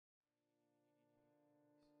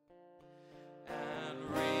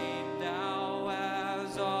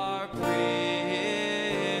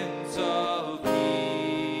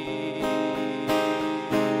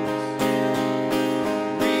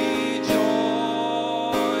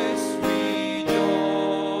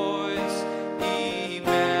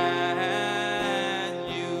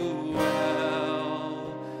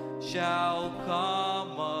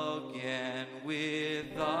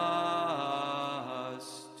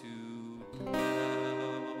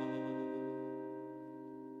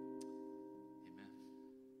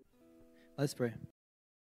Let's pray.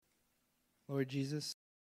 Lord Jesus,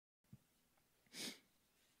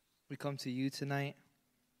 we come to you tonight,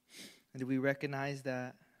 and we recognize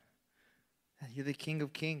that you're the King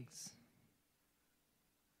of Kings,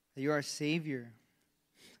 that you're our Savior,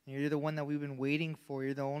 and you're the one that we've been waiting for.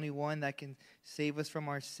 You're the only one that can save us from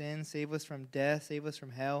our sins, save us from death, save us from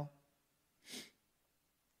hell.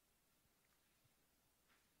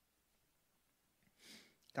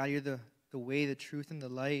 God, you're the way, the truth, and the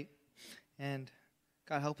light. And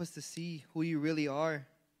God, help us to see who you really are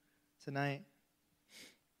tonight.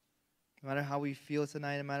 No matter how we feel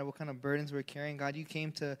tonight, no matter what kind of burdens we're carrying, God, you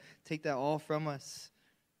came to take that all from us.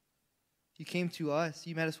 You came to us.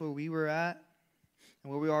 You met us where we were at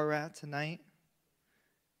and where we are at tonight.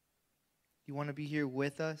 You want to be here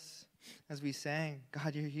with us as we sang.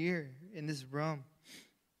 God, you're here in this room.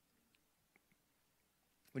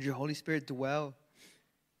 Would your Holy Spirit dwell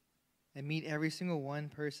and meet every single one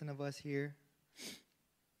person of us here?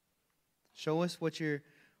 Show us what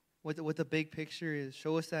the big picture is.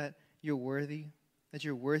 Show us that you're worthy, that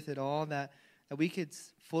you're worth it all, that we could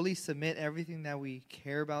fully submit everything that we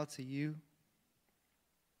care about to you.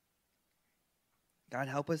 God,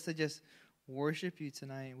 help us to just worship you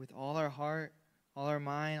tonight with all our heart, all our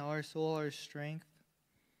mind, all our soul, all our strength.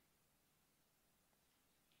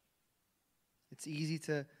 It's easy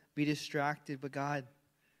to be distracted, but God,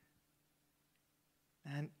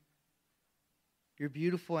 man, you're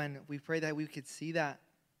beautiful, and we pray that we could see that.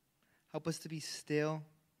 Help us to be still,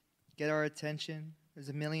 get our attention. There's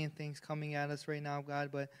a million things coming at us right now, God,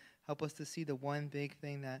 but help us to see the one big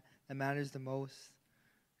thing that matters the most.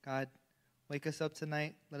 God, wake us up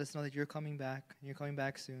tonight. Let us know that you're coming back, and you're coming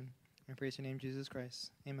back soon. I praise your name, Jesus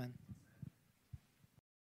Christ. Amen.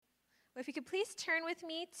 Well, if you could please turn with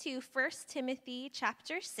me to 1 Timothy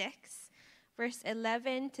chapter 6, verse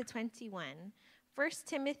 11 to 21. 1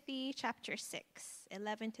 Timothy chapter 6,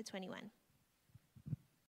 11 to 21.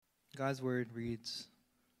 God's word reads,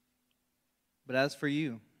 "But as for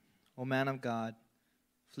you, O man of God,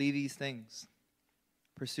 flee these things.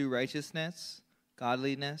 Pursue righteousness,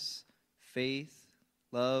 godliness, faith,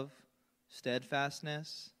 love,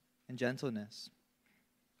 steadfastness, and gentleness.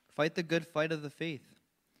 Fight the good fight of the faith.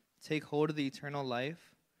 Take hold of the eternal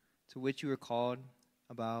life to which you were called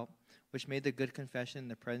about, which made the good confession in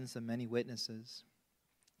the presence of many witnesses.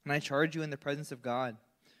 And I charge you in the presence of God,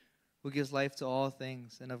 who gives life to all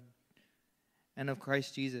things, and of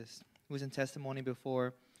Christ Jesus, who was in testimony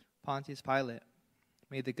before Pontius Pilate,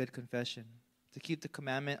 made the good confession, to keep the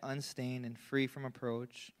commandment unstained and free from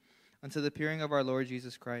reproach, until the appearing of our Lord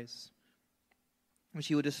Jesus Christ, which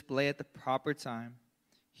he will display at the proper time,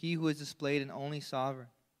 he who is displayed and only sovereign,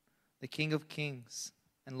 the King of kings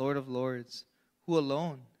and Lord of lords, who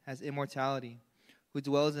alone has immortality, who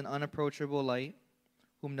dwells in unapproachable light,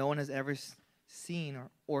 whom no one has ever seen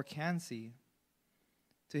or can see.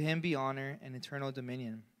 To him be honor and eternal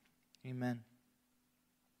dominion. Amen.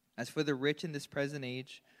 As for the rich in this present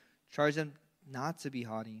age, charge them not to be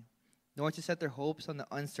haughty, nor to set their hopes on the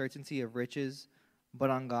uncertainty of riches,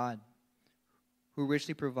 but on God, who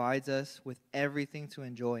richly provides us with everything to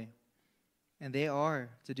enjoy. And they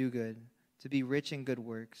are to do good, to be rich in good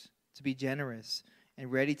works, to be generous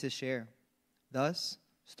and ready to share, thus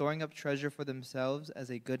storing up treasure for themselves as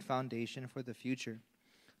a good foundation for the future,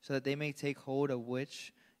 so that they may take hold of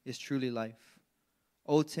which is truly life.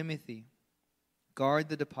 O Timothy, guard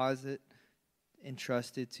the deposit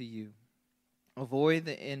entrusted to you. Avoid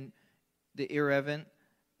the irreverent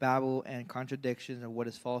babble and contradictions of what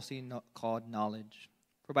is falsely called knowledge.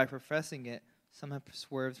 For by professing it, some have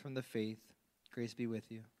swerved from the faith. Grace be with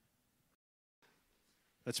you."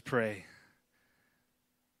 Let's pray.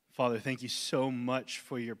 Father, thank you so much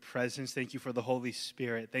for your presence. Thank you for the Holy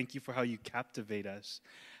Spirit. Thank you for how you captivate us,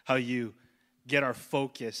 how you get our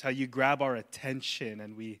focus, how you grab our attention.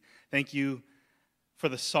 And we thank you for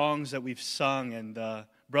the songs that we've sung and the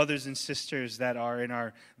brothers and sisters that are in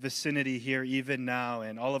our vicinity here even now,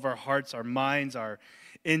 and all of our hearts, our minds, our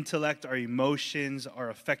intellect, our emotions, our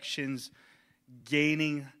affections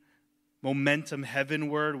gaining momentum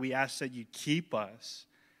heavenward. We ask that you keep us.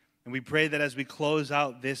 And we pray that as we close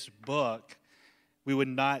out this book, we would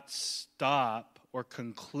not stop or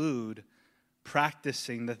conclude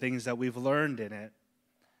practicing the things that we've learned in it.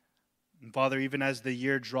 And Father, even as the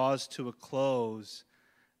year draws to a close,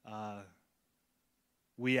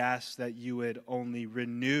 we ask that you would only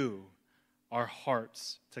renew our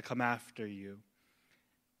hearts to come after you.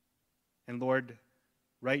 And Lord,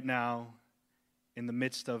 right now, in the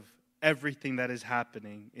midst of everything that is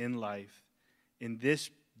happening in life, in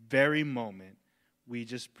this very moment, we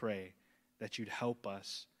just pray that you'd help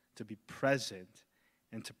us to be present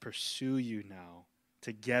and to pursue you now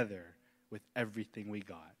together with everything we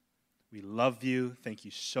got. We love you. Thank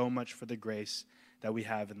you so much for the grace that we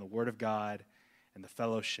have in the Word of God and the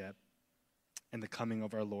fellowship and the coming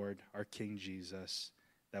of our Lord, our King Jesus,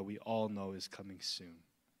 that we all know is coming soon.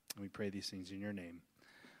 And we pray these things in your name.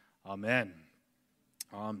 Amen.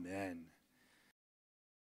 Amen.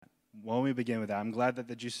 When we begin with that, I'm glad that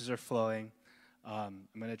the juices are flowing. I'm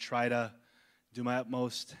going to try to do my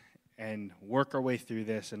utmost and work our way through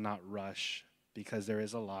this and not rush because there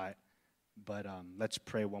is a lot. But let's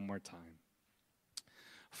pray one more time.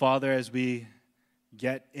 Father, as we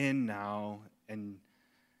get in now and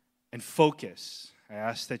focus, I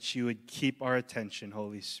ask that you would keep our attention,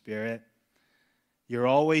 Holy Spirit. You're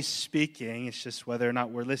always speaking. It's just whether or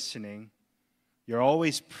not we're listening. You're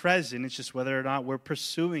always present. It's just whether or not we're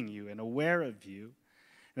pursuing you and aware of you.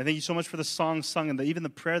 And I thank you so much for the song sung and even the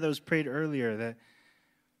prayer that was prayed earlier that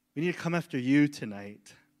we need to come after you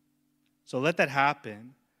tonight. So let that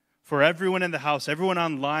happen for everyone in the house, everyone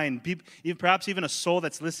online, people, perhaps even a soul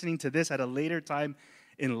that's listening to this at a later time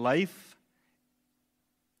in life.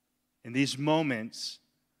 In these moments,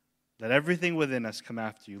 let everything within us come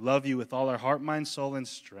after you. Love you with all our heart, mind, soul, and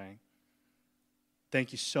strength.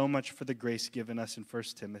 Thank you so much for the grace given us in 1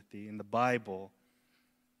 Timothy, in the Bible.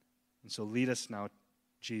 And so lead us now,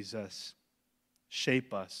 Jesus.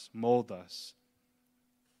 Shape us, mold us.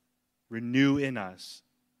 Renew in us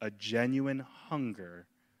a genuine hunger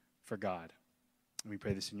for God. And we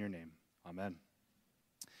pray this in your name. Amen.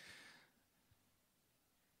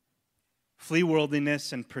 Flee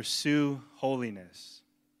worldliness and pursue holiness.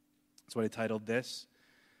 That's what I titled this.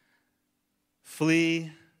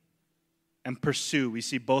 Flee and pursue. We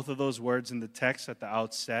see both of those words in the text at the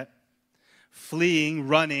outset. Fleeing,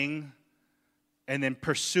 running, and then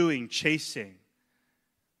pursuing, chasing.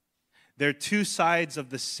 They're two sides of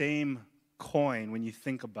the same coin when you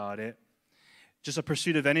think about it. Just a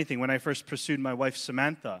pursuit of anything. When I first pursued my wife,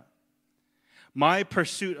 Samantha, my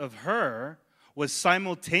pursuit of her was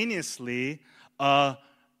simultaneously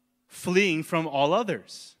fleeing from all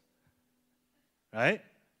others. Right?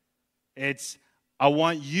 It's, I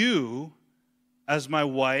want you as my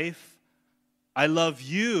wife. I love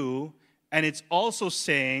you. And it's also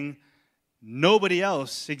saying nobody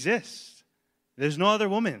else exists. There's no other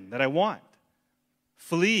woman that I want.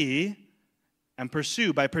 Flee and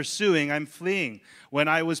pursue. By pursuing, I'm fleeing. When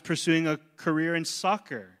I was pursuing a career in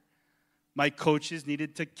soccer, my coaches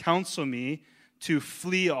needed to counsel me to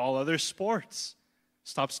flee all other sports.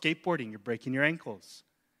 Stop skateboarding. You're breaking your ankles.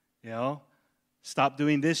 You know? Stop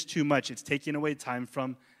doing this too much. It's taking away time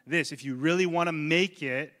from this. If you really want to make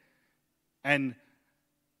it and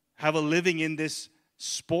have a living in this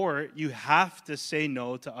sport, you have to say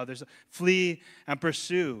no to others. Flee and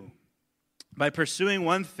pursue. By pursuing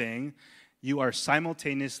one thing, you are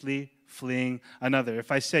simultaneously fleeing another.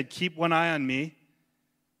 If I said, keep one eye on me,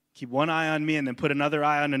 and then put another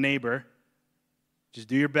eye on a neighbor, just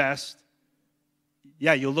do your best.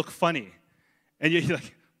 Yeah, you'll look funny. And you're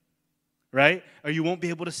like, right? Or you won't be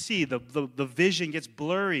able to see. The vision gets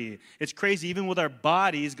blurry. It's crazy. Even with our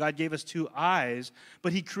bodies, God gave us two eyes,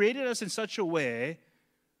 but He created us in such a way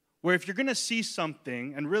where if you're going to see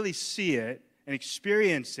something and really see it and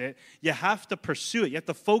experience it, you have to pursue it. You have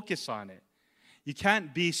to focus on it. You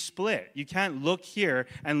can't be split. You can't look here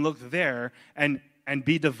and look there and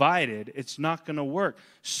be divided. It's not going to work.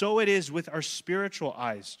 So it is with our spiritual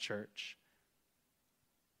eyes, church.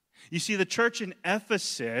 You see, the church in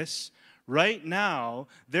Ephesus, right now,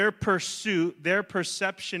 their pursuit, their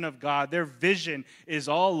perception of God, their vision is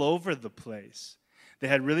all over the place. They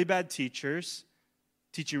had really bad teachers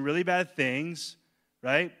teaching really bad things,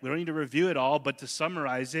 right? We don't need to review it all, but to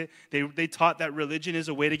summarize it, they taught that religion is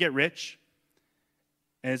a way to get rich,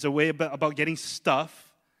 and it's a way about getting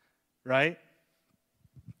stuff, right?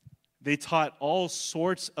 They taught all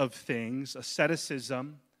sorts of things,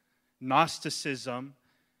 asceticism, Gnosticism,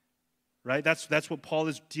 right? That's what Paul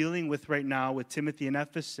is dealing with right now with Timothy in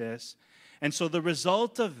Ephesus. And so the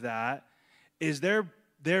result of that is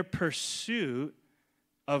their pursuit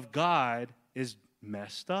of God is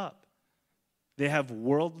messed up. They have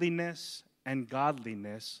worldliness and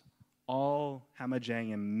godliness all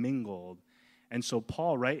hamajang and mingled. And so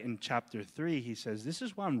Paul, right in chapter 3, he says, this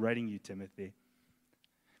is why I'm writing you, Timothy.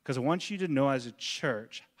 Because I want you to know as a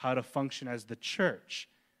church how to function as the church,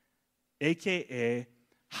 a.k.a.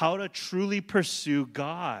 how to truly pursue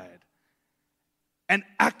God and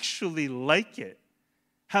actually like it.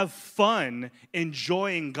 Have fun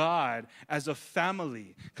enjoying God as a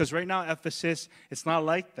family. Because right now, Ephesus, it's not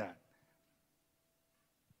like that.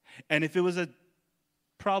 And if it was a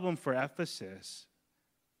problem for Ephesus,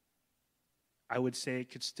 I would say it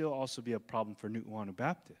could still also be a problem for Nu'uanu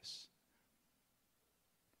Baptists.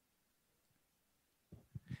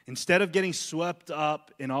 Instead of getting swept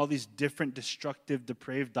up in all these different destructive,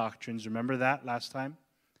 depraved doctrines, remember that last time?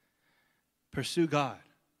 Pursue God.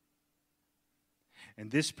 And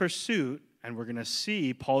this pursuit, and we're going to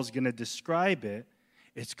see, Paul's going to describe it,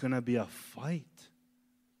 it's going to be a fight.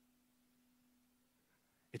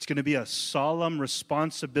 It's going to be a solemn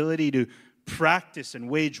responsibility to practice and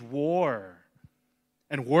wage war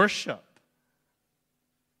and worship.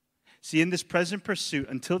 See, in this present pursuit,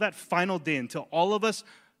 until that final day, until all of us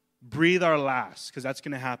breathe our last, because that's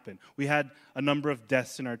going to happen. We had a number of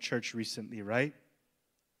deaths in our church recently, right?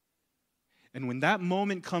 And when that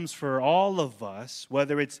moment comes for all of us,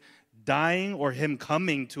 whether it's dying or him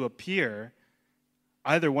coming to appear,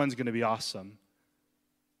 either one's going to be awesome.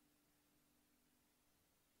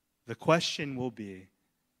 The question will be,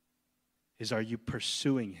 are you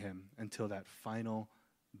pursuing him until that final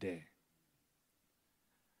day?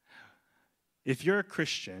 If you're a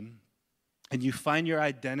Christian and you find your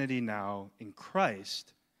identity now in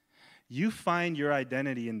Christ, you find your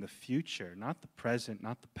identity in the future, not the present,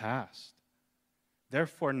 not the past.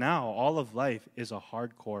 Therefore, now all of life is a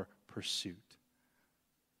hardcore pursuit.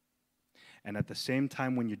 And at the same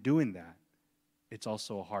time, when you're doing that, it's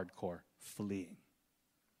also a hardcore fleeing.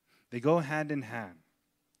 They go hand in hand.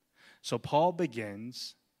 So Paul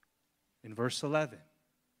begins in verse 11.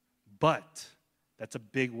 But, that's a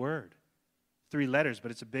big word. 3 letters,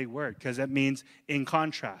 but it's a big word because that means in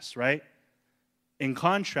contrast, right? In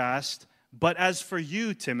contrast, but as for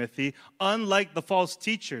you, Timothy, unlike the false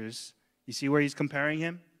teachers, you see where he's comparing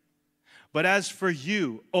him? But as for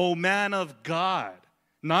you, O man of God,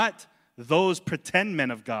 not those pretend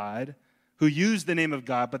men of God who use the name of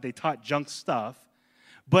God, but they taught junk stuff.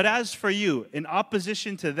 But as for you, in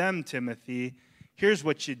opposition to them, Timothy, here's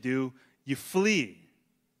what you do. You flee.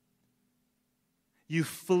 You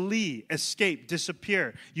flee, escape,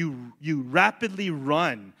 disappear. You rapidly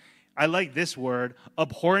run. I like this word,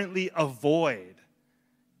 abhorrently avoid.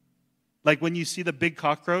 Like when you see the big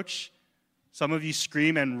cockroach, some of you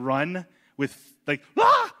scream and run with like,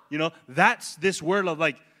 ah! You know, that's this word of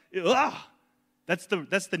like, ah! That's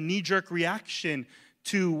the knee-jerk reaction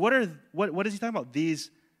to what is he talking about? These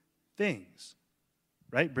things,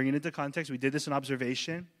 right? Bring it into context. We did this in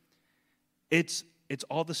observation. It's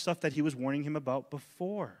all the stuff that he was warning him about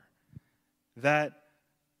before. That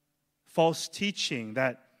false teaching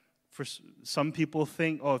that for some people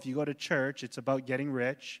think, oh, if you go to church, it's about getting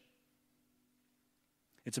rich.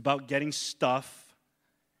 It's about getting stuff.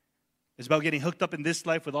 It's about getting hooked up in this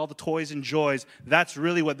life with all the toys and joys. That's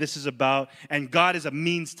really what this is about. And God is a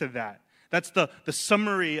means to that. That's the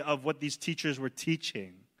summary of what these teachers were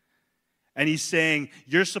teaching. And he's saying,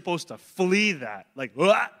 you're supposed to flee that. Like,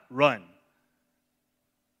 run.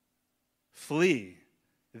 Flee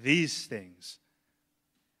these things.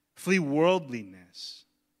 Flee worldliness.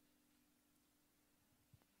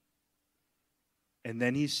 And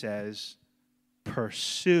then he says,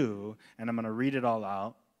 pursue, and I'm going to read it all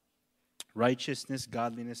out, righteousness,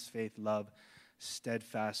 godliness, faith, love,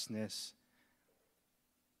 steadfastness,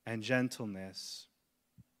 and gentleness.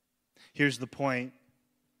 Here's the point.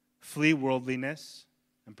 Flee worldliness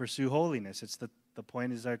and pursue holiness. It's the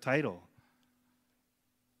point is our title.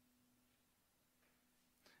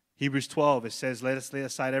 Hebrews 12, it says, let us lay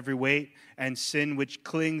aside every weight and sin which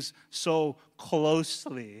clings so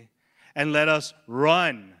closely, and let us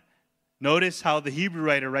run. Notice how the Hebrew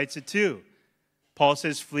writer writes it too. Paul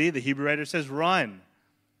says flee, the Hebrew writer says run.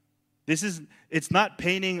 It's not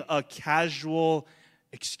painting a casual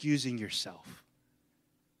excusing yourself.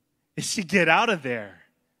 It's to get out of there.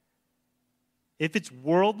 If it's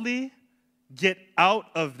worldly, get out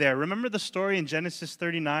of there. Remember the story in Genesis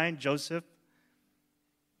 39, Joseph?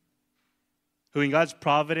 Who in God's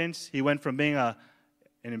providence, he went from being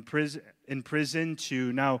in prison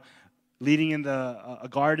to now leading in a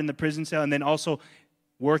guard in the prison cell, and then also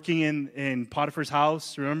working in Potiphar's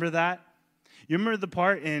house. Remember that? You remember the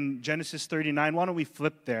part in Genesis 39? Why don't we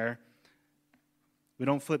flip there? We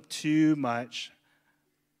don't flip too much.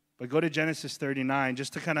 But go to Genesis 39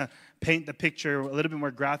 just to kind of paint the picture a little bit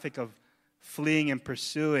more graphic of fleeing and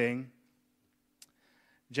pursuing.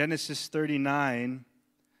 Genesis 39,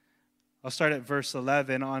 I'll start at verse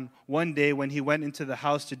 11. On one day when he went into the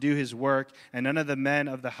house to do his work, and none of the men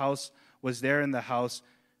of the house was there in the house,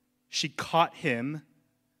 she caught him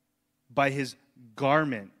by his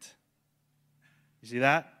garment. You see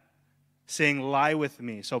that? Saying, lie with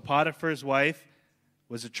me. So Potiphar's wife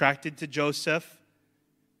was attracted to Joseph,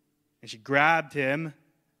 and she grabbed him,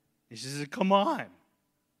 and she said, come on.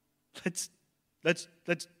 Let's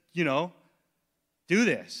do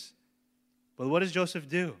this. But what does Joseph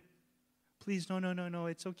do? Please, no,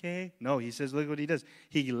 it's okay. No, he says, look what he does.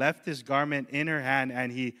 He left his garment in her hand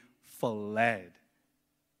and he fled.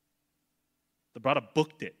 The brother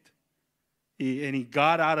booked it. And he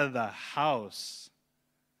got out of the house.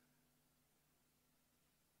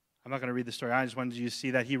 I'm not going to read the story. I just wanted you to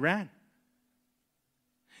see that he ran.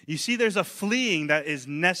 You see, there's a fleeing that is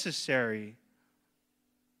necessary.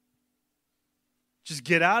 Just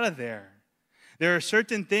get out of there. There are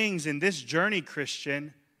certain things in this journey,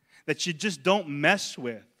 Christian, that you just don't mess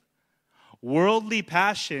with. Worldly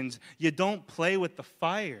passions, you don't play with the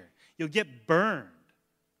fire. You'll get burned.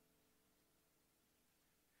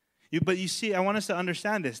 But you see, I want us to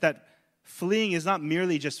understand this, that fleeing is not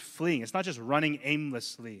merely just fleeing. It's not just running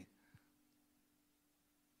aimlessly.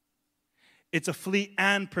 It's a flee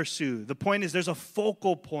and pursue. The point is there's a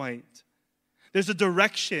focal point. There's a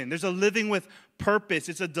direction. There's a living with purpose.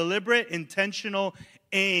 It's a deliberate, intentional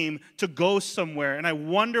aim to go somewhere. And I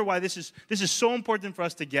wonder why this is so important for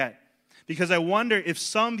us to get. Because I wonder if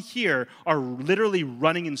some here are literally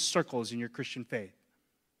running in circles in your Christian faith.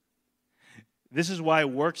 This is why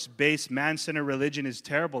works-based, man-centered religion is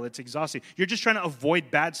terrible. It's exhausting. You're just trying to avoid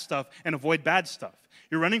bad stuff and avoid bad stuff.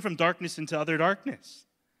 You're running from darkness into other darkness.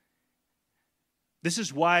 This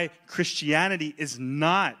is why Christianity is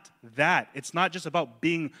not that. It's not just about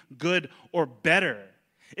being good or better.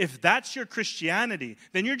 If that's your Christianity,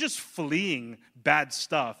 then you're just fleeing bad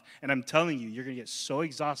stuff. And I'm telling you, you're going to get so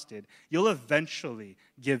exhausted, you'll eventually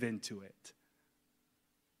give into it.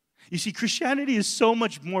 You see, Christianity is so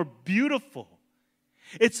much more beautiful.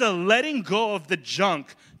 It's a letting go of the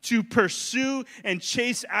junk to pursue and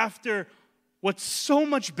chase after what's so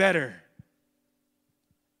much better.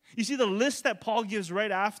 You see, the list that Paul gives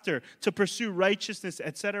right after to pursue righteousness,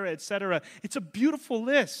 etc., it's a beautiful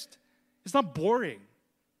list. It's not boring.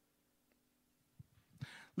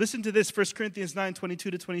 Listen to this, 1 Corinthians 9,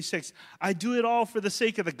 22 to 26. I do it all for the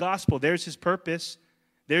sake of the gospel. There's his purpose.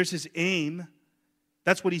 There's his aim.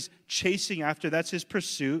 That's what he's chasing after. That's his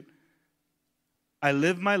pursuit. I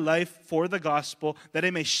live my life for the gospel, that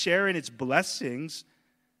I may share in its blessings.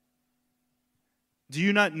 Do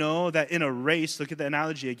you not know that in a race, look at the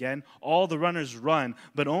analogy again, all the runners run,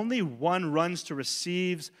 but only one runs to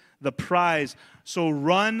receive the prize. So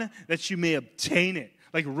run that you may obtain it.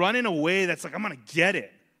 Like run in a way that's like, I'm going to get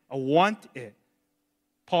it. I want it.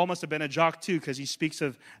 Paul must have been a jock too, because he speaks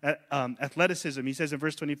of athleticism. He says in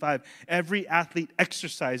verse 25, every athlete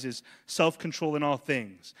exercises self-control in all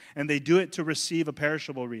things, and they do it to receive a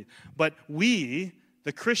perishable wreath. But we,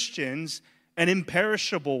 the Christians, an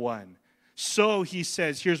imperishable one. So he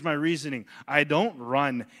says, here's my reasoning. I don't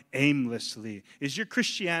run aimlessly. Is your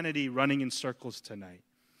Christianity running in circles tonight?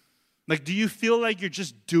 Like, do you feel like you're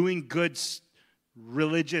just doing good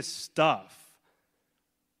religious stuff?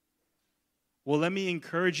 Well, let me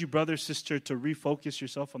encourage you, brother, sister, to refocus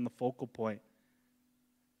yourself on the focal point.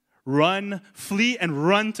 Run, flee, and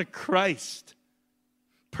run to Christ.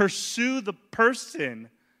 Pursue the person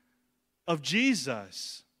of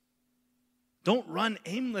Jesus. Don't run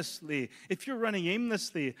aimlessly. If you're running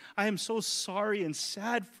aimlessly, I am so sorry and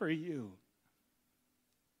sad for you.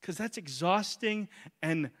 Because that's exhausting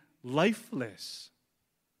and lifeless.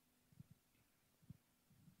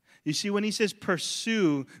 You see, when he says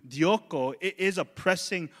pursue, dioko, it is a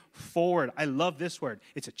pressing forward. I love this word.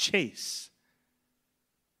 It's a chase.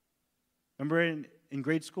 Remember in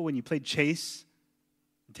grade school when you played chase,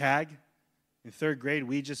 tag? In third grade,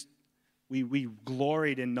 we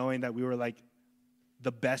gloried in knowing that we were like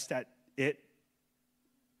the best at it,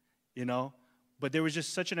 you know? But there was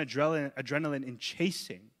just such an adrenaline in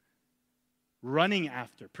chasing. Running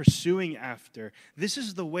after, pursuing after. This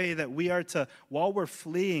is the way that we are to, while we're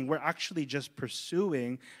fleeing, we're actually just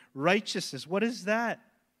pursuing righteousness. What is that?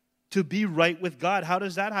 To be right with God. How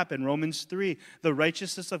does that happen? Romans 3, the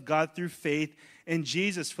righteousness of God through faith in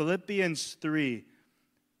Jesus. Philippians 3,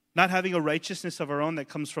 not having a righteousness of our own that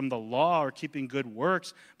comes from the law or keeping good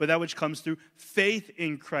works, but that which comes through faith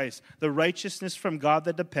in Christ. The righteousness from God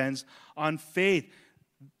that depends on faith.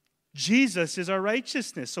 Jesus is our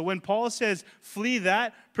righteousness. So when Paul says, flee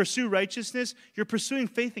that, pursue righteousness, you're pursuing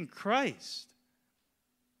faith in Christ.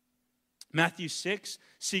 Matthew 6,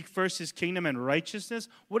 seek first his kingdom and righteousness.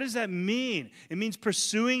 What does that mean? It means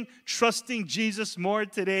pursuing, trusting Jesus more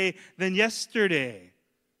today than yesterday.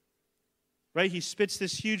 Right? He spits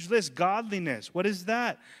this huge list. Godliness. What is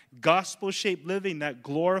that? Gospel-shaped living that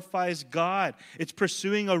glorifies God. It's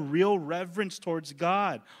pursuing a real reverence towards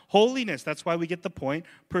God. Holiness. That's why we get the point.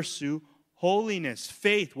 Pursue holiness.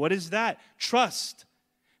 Faith. What is that? Trust.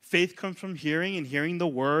 Faith comes from hearing and hearing the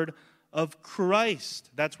word of Christ.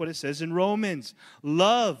 That's what it says in Romans.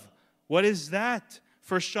 Love, what is that?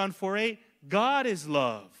 1 John 4:8, God is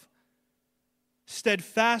love.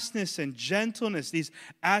 Steadfastness and gentleness, these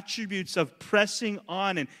attributes of pressing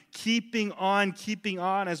on and keeping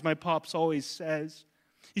on, as my pops always says.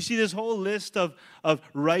 You see this whole list of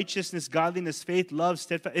righteousness, godliness, faith, love,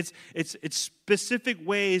 steadfast. It's specific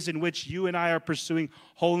ways in which you and I are pursuing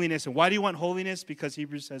holiness. And why do you want holiness? Because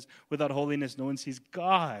Hebrews says, without holiness, no one sees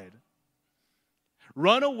God.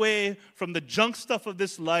 Run away from the junk stuff of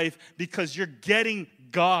this life because you're getting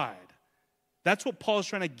God. That's what Paul's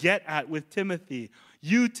trying to get at with Timothy.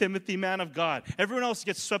 You, Timothy, man of God. Everyone else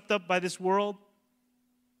gets swept up by this world.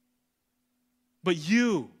 But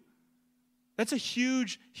you, that's a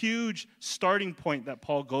huge, huge starting point that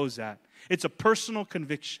Paul goes at. It's a personal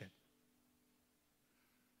conviction.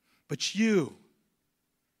 But you,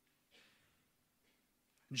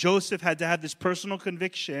 Joseph had to have this personal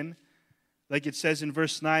conviction. Like it says in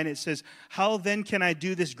verse 9, it says, how then can I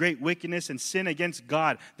do this great wickedness and sin against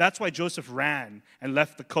God? That's why Joseph ran and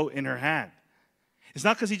left the coat in her hand. It's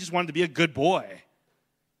not because he just wanted to be a good boy.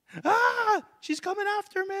 She's coming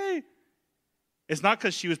after me. It's not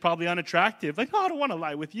because she was probably unattractive. Like, I don't want to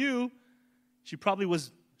lie with you. She probably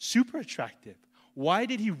was super attractive. Why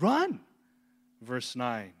did he run? Verse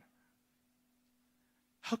 9.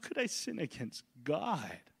 How could I sin against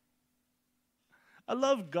God? I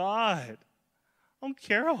love God. I don't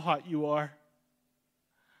care how hot you are.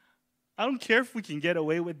 I don't care if we can get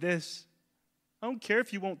away with this. I don't care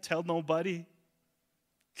if you won't tell nobody.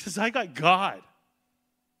 Because I got God.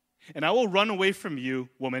 And I will run away from you,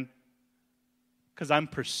 woman, because I'm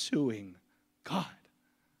pursuing God.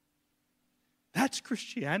 That's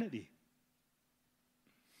Christianity.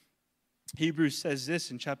 Hebrews says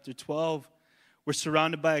this in chapter 12. We're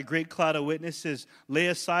surrounded by a great cloud of witnesses. Lay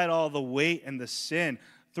aside all the weight and the sin.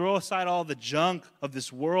 Throw aside all the junk of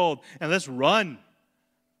this world and let's run.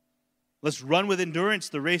 Let's run with endurance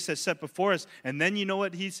the race that's set before us. And then you know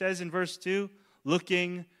what he says in verse 2?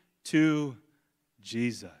 Looking to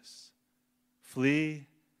Jesus. Flee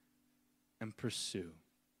and pursue.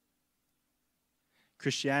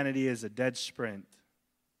 Christianity is a dead sprint,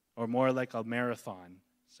 or more like a marathon.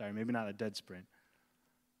 Sorry, maybe not a dead sprint.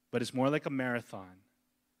 But it's more like a marathon.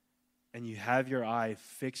 And you have your eye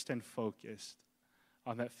fixed and focused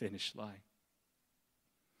on that finish line.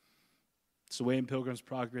 It's the way in Pilgrim's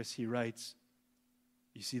Progress he writes,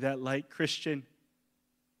 you see that light, Christian?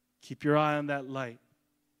 Keep your eye on that light.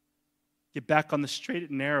 Get back on the straight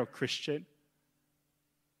and narrow, Christian.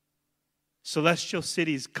 Celestial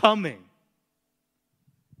city's coming.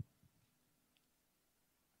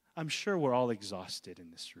 I'm sure we're all exhausted in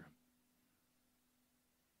this room.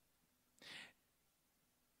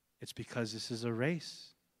 It's because this is a race.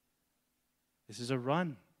 This is a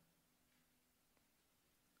run.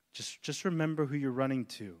 Just remember who you're running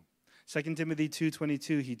to. 2 Timothy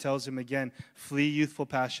 2:22, he tells him again, flee youthful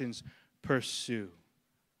passions, pursue.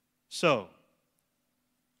 So,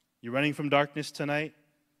 you're running from darkness tonight?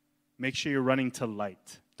 Make sure you're running to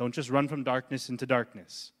light. Don't just run from darkness into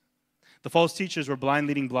darkness. The false teachers were blind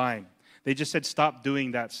leading blind. They just said, stop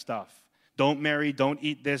doing that stuff. Don't marry, don't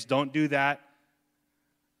eat this, don't do that.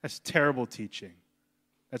 That's terrible teaching.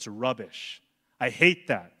 That's rubbish. I hate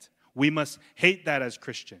that. We must hate that as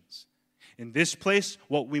Christians. In this place,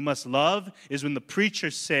 what we must love is when the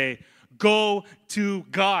preachers say, go to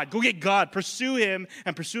God. Go get God. Pursue Him,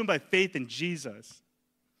 and pursue Him by faith in Jesus.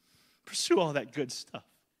 Pursue all that good stuff.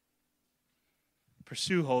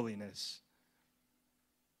 Pursue holiness.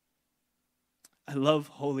 I love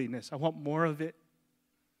holiness. I want more of it.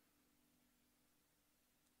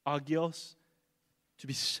 Agios, to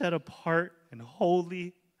be set apart and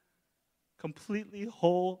holy, completely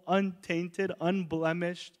whole, untainted,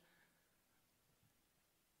 unblemished.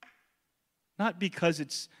 Not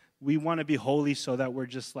because we want to be holy so that we're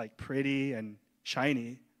just like pretty and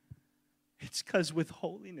shiny. It's because with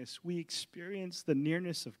holiness we experience the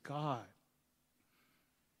nearness of God.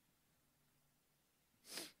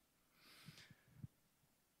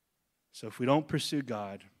 So if we don't pursue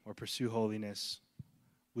God or pursue holiness,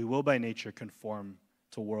 we will by nature conform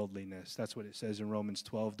to worldliness. That's what it says in Romans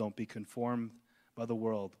 12. Don't be conformed by the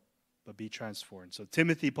world, but be transformed. So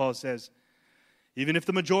Timothy, Paul says, even if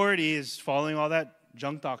the majority is following all that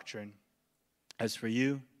junk doctrine, as for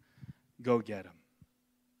you, go get them.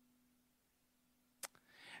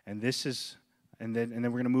 And then we're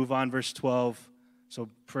going to move on, verse 12. So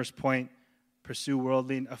first point,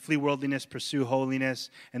 flee worldliness, pursue holiness.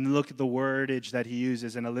 And then look at the wordage that he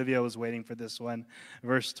uses. And Olivia was waiting for this one.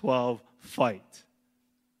 Verse 12, fight.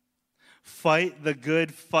 Fight the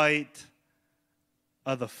good fight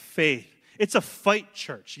of the faith. It's a fight,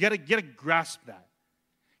 church. You gotta grasp that.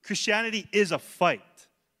 Christianity is a fight.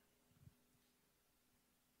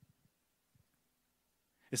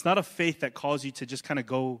 It's not a faith that calls you to just kind of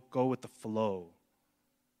go with the flow.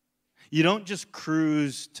 You don't just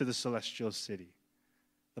cruise to the celestial city.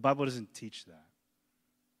 The Bible doesn't teach that.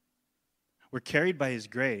 We're carried by His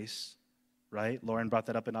grace, right? Lauren brought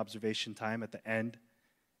that up in observation time at the end.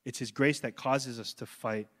 It's His grace that causes us to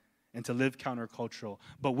fight and to live countercultural.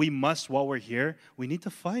 But we must, while we're here, we need to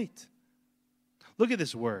fight. Look at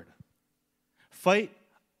this word. Fight,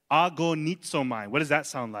 agonizomai. What does that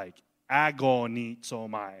sound like?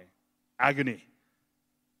 Agonizomai. Agony.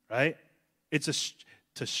 Right? It's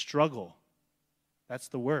to struggle. That's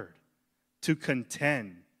the word. To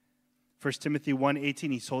contend. 1 Timothy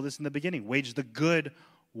 1:18, he told us in the beginning, wage the good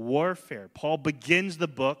warfare. Paul begins the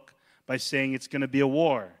book by saying it's going to be a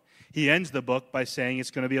war. He ends the book by saying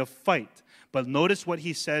it's going to be a fight. But notice what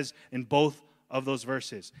he says in both of those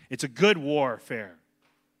verses. It's a good warfare.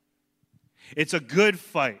 It's a good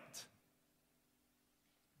fight.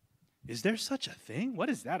 Is there such a thing? What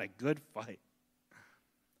is that, a good fight?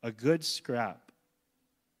 A good scrap.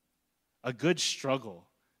 A good struggle.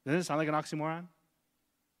 Doesn't it sound like an oxymoron?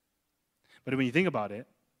 But when you think about it,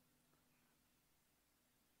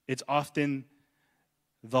 it's often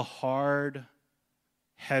the hard,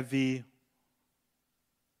 heavy,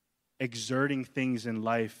 exerting things in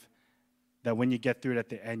life that when you get through it at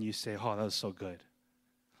the end, you say, oh, that was so good.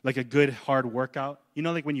 Like a good, hard workout. You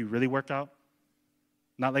know, like when you really work out?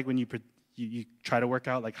 Not like when you try to work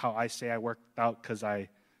out, like how I say I worked out because I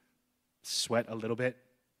sweat a little bit.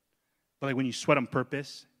 But like when you sweat on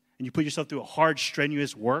purpose and you put yourself through a hard,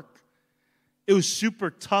 strenuous work, it was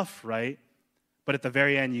super tough, right? But at the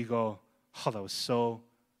very end, you go, oh, that was so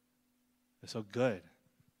good.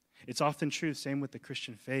 It's often true, same with the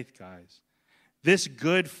Christian faith, guys. This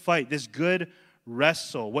good fight, this good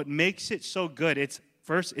wrestle, what makes it so good, it's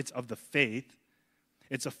of the faith.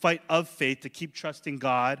 It's a fight of faith to keep trusting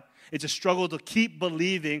God. It's a struggle to keep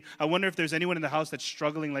believing. I wonder if there's anyone in the house that's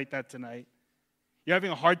struggling like that tonight. You're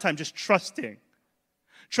having a hard time just trusting.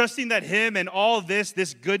 Trusting that Him and all this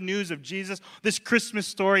good news of Jesus, this Christmas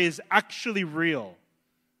story is actually real.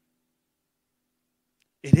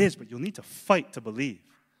 It is, but you'll need to fight to believe.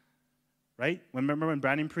 Right? Remember when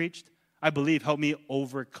Brandon preached? I believe, help me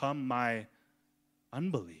overcome my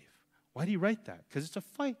unbelief. Why do you write that? Because it's a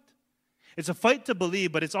fight. It's a fight to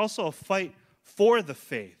believe, but it's also a fight for the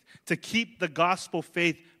faith, to keep the gospel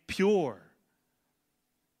faith pure.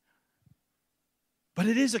 But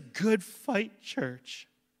it is a good fight, church.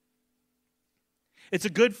 It's a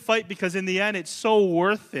good fight because in the end, it's so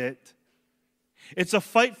worth it. It's a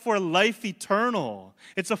fight for life eternal.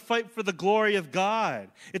 It's a fight for the glory of God.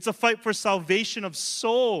 It's a fight for salvation of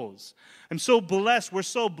souls. I'm so blessed. We're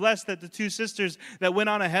so blessed that the two sisters that went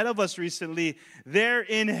on ahead of us recently, they're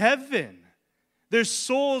in heaven. Their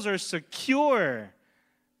souls are secure.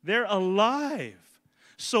 They're alive.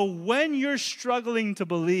 So when you're struggling to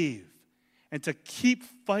believe and to keep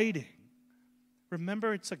fighting,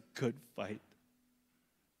 remember it's a good fight.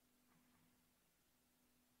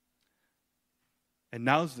 And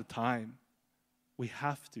now's the time. We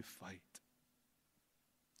have to fight.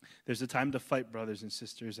 There's a time to fight, brothers and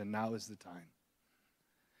sisters, and now is the time.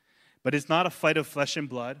 But it's not a fight of flesh and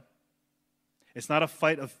blood. It's not a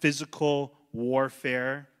fight of physical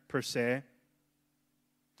warfare, per se.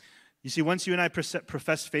 You see, once you and I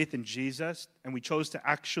profess faith in Jesus, and we chose to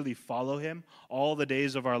actually follow Him all the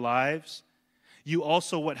days of our lives, you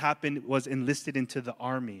also, what happened was enlisted into the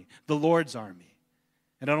army, the Lord's army.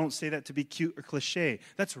 And I don't say that to be cute or cliche.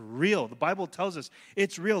 That's real. The Bible tells us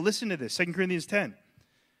it's real. Listen to this, 2 Corinthians 10.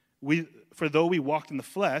 For though we walk in the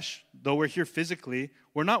flesh, though we're here physically,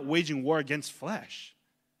 we're not waging war against flesh.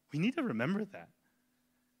 We need to remember that.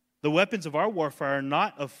 The weapons of our warfare are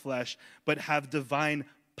not of flesh, but have divine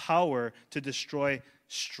power to destroy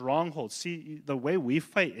strongholds. See, the way we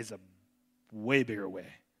fight is a way bigger way.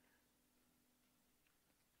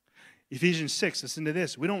 Ephesians 6, listen to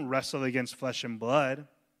this. We don't wrestle against flesh and blood,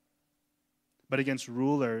 but against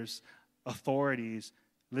rulers, authorities.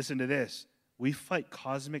 Listen to this. We fight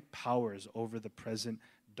cosmic powers over the present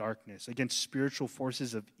darkness, against spiritual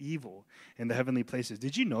forces of evil in the heavenly places.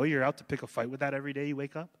 Did you know you're out to pick a fight with that every day you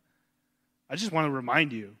wake up? I just want to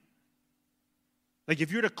remind you. Like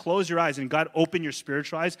if you were to close your eyes and God open your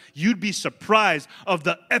spiritual eyes, you'd be surprised of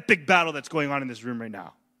the epic battle that's going on in this room right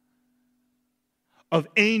now. Of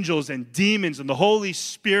angels and demons and the Holy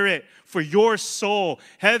Spirit for your soul,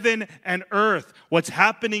 heaven and earth, what's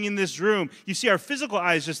happening in this room. You see, our physical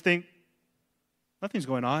eyes just think, nothing's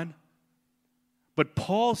going on. But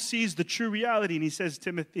Paul sees the true reality and he says,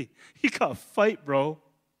 Timothy, you got to fight, bro.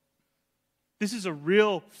 This is a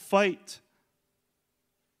real fight.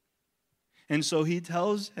 And so he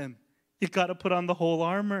tells him, you got to put on the whole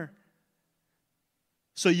armor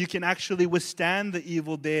so you can actually withstand the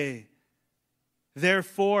evil day.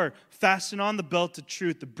 Therefore, fasten on the belt of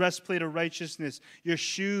truth, the breastplate of righteousness, your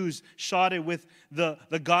shoes shodded with the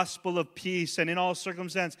gospel of peace. And in all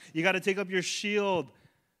circumstance, you got to take up your shield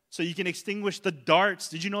so you can extinguish the darts.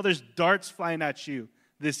 Did you know there's darts flying at you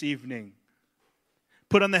this evening?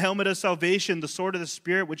 Put on the helmet of salvation, the sword of the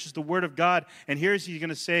Spirit, which is the word of God. And here's he's going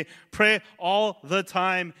to say, pray all the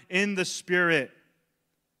time in the Spirit.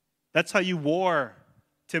 That's how you war,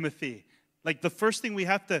 Timothy. Like the first thing we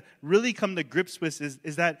have to really come to grips with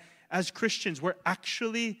is that as Christians, we're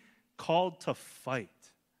actually called to fight.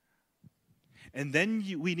 And then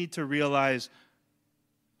we need to realize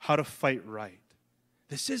how to fight right.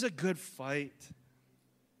 This is a good fight.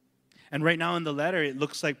 And right now in the letter, it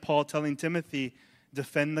looks like Paul telling Timothy,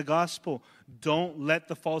 defend the gospel. Don't let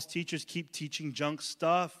the false teachers keep teaching junk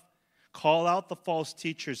stuff. Call out the false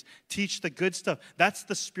teachers. Teach the good stuff. That's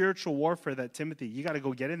the spiritual warfare that Timothy, you got to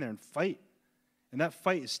go get in there and fight. And that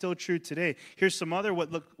fight is still true today. Here's some other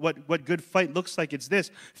what good fight looks like. It's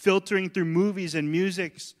this, filtering through movies and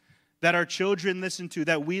musics that our children listen to,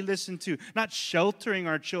 that we listen to. Not sheltering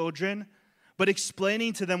our children, but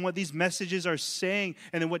explaining to them what these messages are saying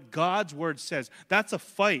and then what God's word says. That's a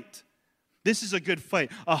fight. This is a good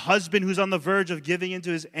fight. A husband who's on the verge of giving into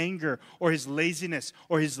his anger or his laziness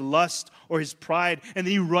or his lust or his pride, and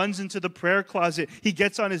then he runs into the prayer closet. He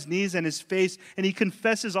gets on his knees and his face, and he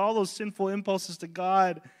confesses all those sinful impulses to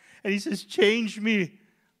God. And he says, change me.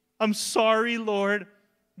 I'm sorry, Lord.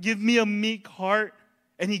 Give me a meek heart.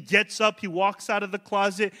 And he gets up, he walks out of the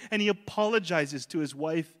closet, and he apologizes to his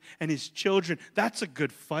wife and his children. That's a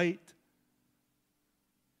good fight.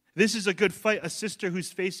 This is a good fight. A sister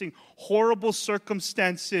who's facing horrible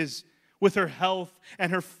circumstances with her health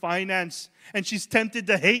and her finance, and she's tempted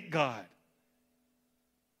to hate God.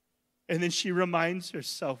 And then she reminds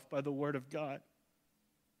herself by the word of God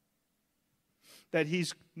that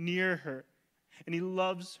he's near her and he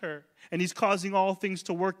loves her and he's causing all things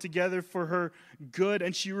to work together for her good.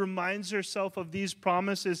 And she reminds herself of these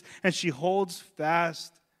promises and she holds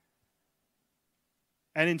fast.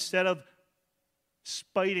 And instead of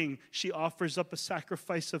spiting, she offers up a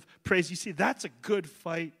sacrifice of praise. You see, that's a good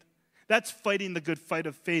fight. That's fighting the good fight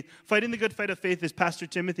of faith. Fighting the good fight of faith is Pastor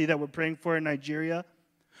Timothy that we're praying for in Nigeria,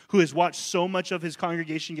 who has watched so much of his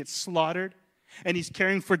congregation get slaughtered, and he's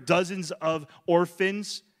caring for dozens of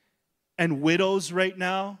orphans and widows right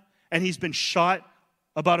now, and he's been shot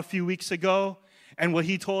about a few weeks ago. And what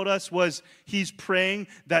he told us was he's praying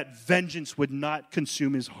that vengeance would not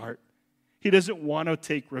consume his heart. He doesn't want to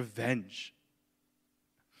take revenge.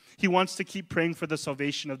 He wants to keep praying for the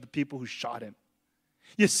salvation of the people who shot him.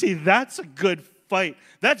 You see, that's a good fight.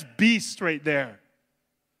 That's beast right there.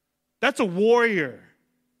 That's a warrior.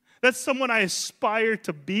 That's someone I aspire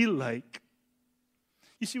to be like.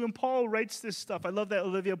 You see, when Paul writes this stuff, I love that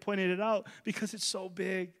Olivia pointed it out because it's so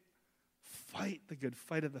big. Fight the good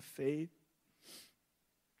fight of the faith.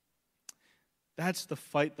 That's the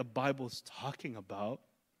fight the Bible's talking about.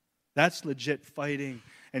 That's legit fighting.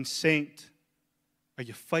 And saint, are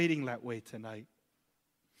you fighting that way tonight?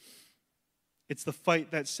 It's the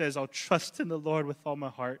fight that says, I'll trust in the Lord with all my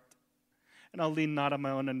heart, and I'll lean not on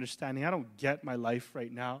my own understanding. I don't get my life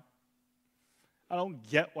right now. I don't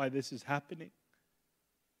get why this is happening.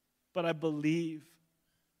 But I believe.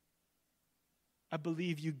 I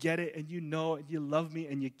believe you get it, and you know, and you love me,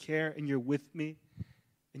 and you care, and you're with me,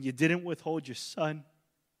 and you didn't withhold your son.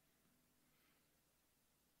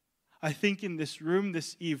 I think in this room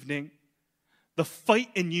this evening, the fight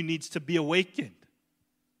in you needs to be awakened.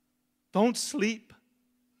 Don't sleep.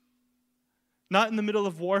 Not in the middle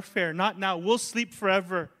of warfare. Not now. We'll sleep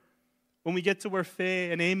forever. When we get to where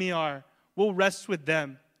Faye and Amy are, we'll rest with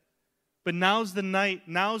them. But now's the night.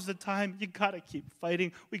 Now's the time. You got to keep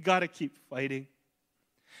fighting. We got to keep fighting.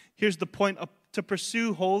 Here's the point. To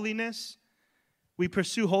pursue holiness, we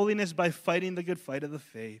pursue holiness by fighting the good fight of the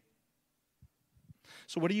faith.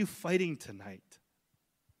 So what are you fighting tonight?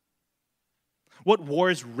 What war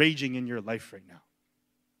is raging in your life right now?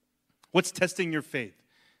 What's testing your faith?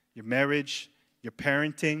 Your marriage, your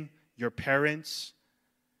parenting, your parents,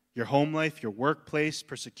 your home life, your workplace,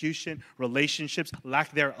 persecution, relationships,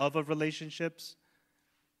 lack thereof of relationships.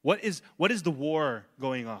 What is the war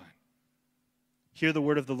going on? Hear the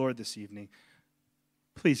word of the Lord this evening.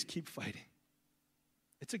 Please keep fighting.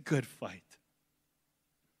 It's a good fight.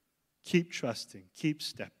 Keep trusting. Keep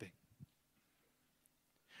stepping.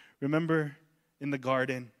 Remember in the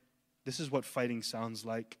garden. This is what fighting sounds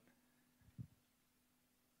like.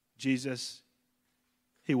 Jesus,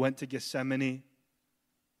 he went to Gethsemane,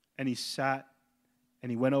 and he sat,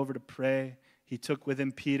 and he went over to pray. He took with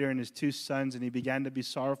him Peter and his 2 sons, and he began to be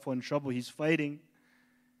sorrowful and troubled. He's fighting.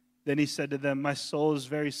 Then he said to them, my soul is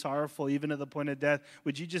very sorrowful, even to the point of death.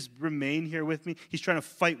 Would you just remain here with me? He's trying to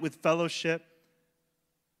fight with fellowship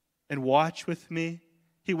and watch with me.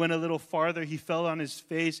 He went a little farther. He fell on his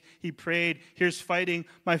face. He prayed. Here's fighting.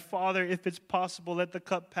 My Father, if it's possible, let the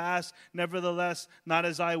cup pass. Nevertheless, not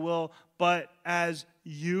as I will, but as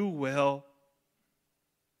you will.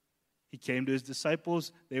 He came to his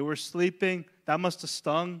disciples. They were sleeping. That must have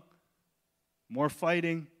stung. More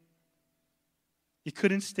fighting. You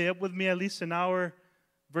couldn't stay up with me at least an hour.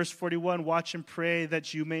 Verse 41, watch and pray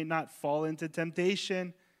that you may not fall into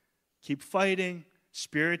temptation. Keep fighting.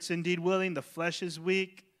 Spirit's indeed willing, the flesh is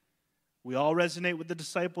weak. We all resonate with the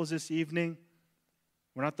disciples this evening.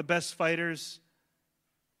 We're not the best fighters.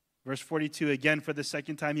 Verse 42, again for the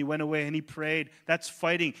second time, he went away and he prayed. That's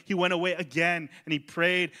fighting. He went away again and he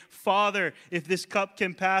prayed, Father, if this cup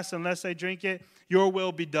can pass unless I drink it, your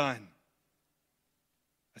will be done.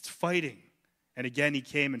 That's fighting. And again he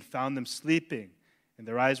came and found them sleeping, and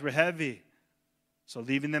their eyes were heavy. So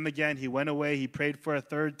leaving them again, he went away. He prayed for a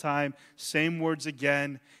third time. Same words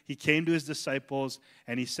again. He came to his disciples,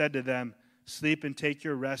 and he said to them, sleep and take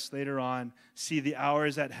your rest later on. See, the hour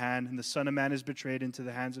is at hand, and the Son of Man is betrayed into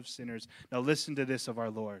the hands of sinners. Now listen to this of our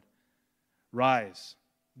Lord. Rise,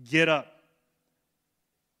 get up.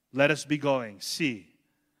 Let us be going. See,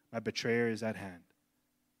 my betrayer is at hand.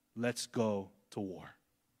 Let's go to war.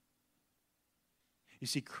 You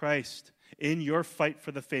see, Christ, in your fight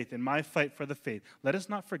for the faith, in my fight for the faith, let us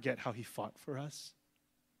not forget how he fought for us.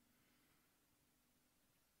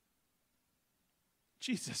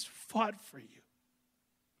 Jesus fought for you.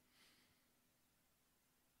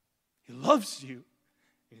 He loves you.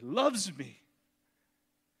 He loves me.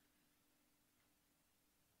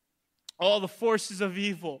 All the forces of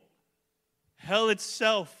evil, hell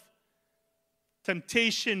itself,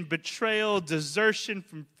 temptation, betrayal, desertion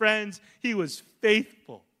from friends, he was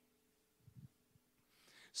faithful.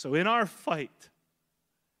 So in our fight,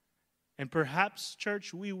 and perhaps,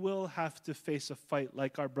 church, we will have to face a fight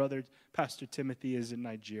like our brother, Pastor Timothy, is in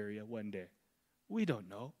Nigeria one day. We don't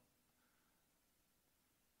know.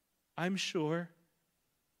 I'm sure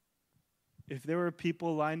if there were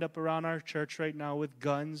people lined up around our church right now with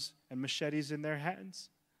guns and machetes in their hands,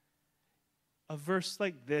 a verse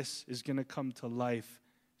like this is going to come to life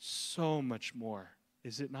so much more,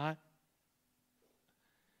 is it not?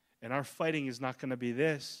 And our fighting is not going to be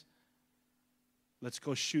this. Let's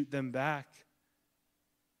go shoot them back.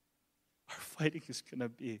 Our fighting is going to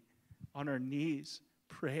be on our knees,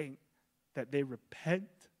 praying that they repent.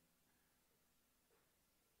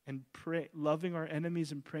 And pray, loving our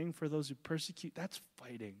enemies and praying for those who persecute. That's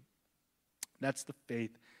fighting. That's the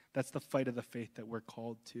faith. That's the fight of the faith that we're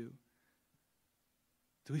called to.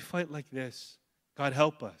 Do we fight like this? God,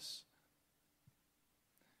 help us.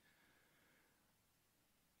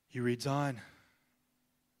 He reads on.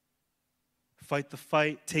 Fight the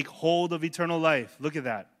fight. Take hold of eternal life. Look at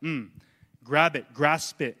that. Grab it.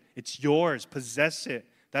 Grasp it. It's yours. Possess it.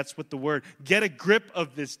 That's what the word. Get a grip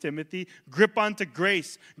of this, Timothy. Grip onto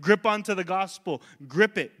grace. Grip onto the gospel.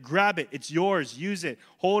 Grip it. Grab it. It's yours. Use it.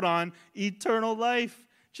 Hold on. Eternal life.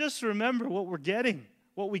 Just remember what we're getting.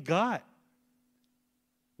 What we got.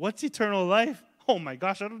 What's eternal life? Oh my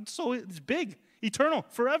gosh, it's big. Eternal,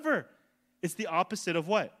 forever. It's the opposite of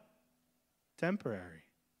what? Temporary.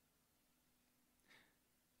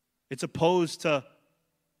 It's opposed to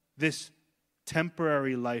this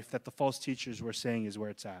temporary life that the false teachers were saying is where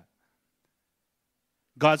it's at.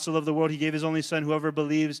 God so loved the world, he gave his only son. Whoever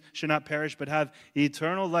believes should not perish but have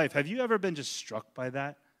eternal life. Have you ever been just struck by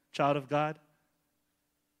that, child of God?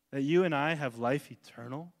 That you and I have life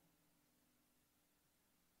eternal?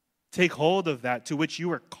 Take hold of that to which you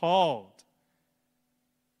were called.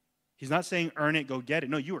 He's not saying earn it, go get it.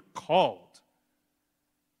 No, you were called.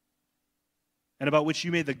 And about which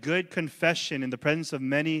you made the good confession in the presence of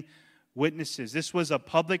many witnesses. This was a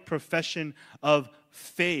public profession of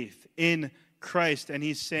faith in Christ. And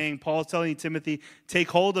he's saying, Paul's telling Timothy, take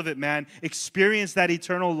hold of it, man. Experience that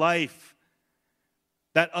eternal life.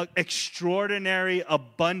 That extraordinary,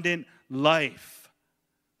 abundant life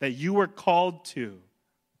that you were called to.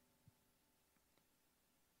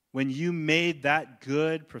 When you made that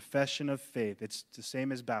good profession of faith, it's the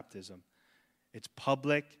same as baptism. It's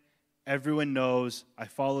public. Everyone knows I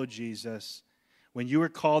follow Jesus. When you were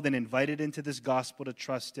called and invited into this gospel to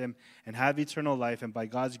trust him and have eternal life, and by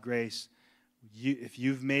God's grace, if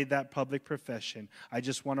you've made that public profession, I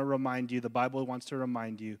just want to remind you, the Bible wants to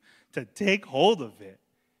remind you to take hold of it.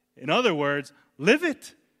 In other words, live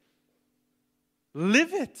it.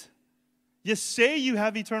 Live it. You say you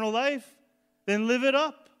have eternal life, then live it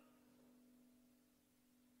up.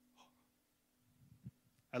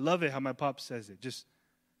 I love it how my pop says it. Just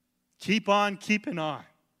keep on keeping on.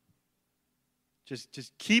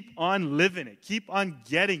 Just keep on living it. Keep on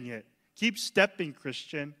getting it. Keep stepping,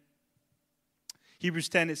 Christian. Hebrews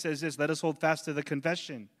 10, it says this, let us hold fast to the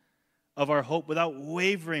confession of our hope without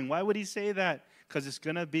wavering. Why would he say that? Because it's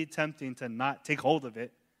going to be tempting to not take hold of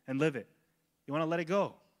it and live it. You want to let it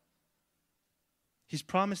go. He's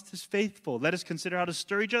promised is faithful. Let us consider how to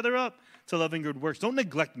stir each other up to love and good works. Don't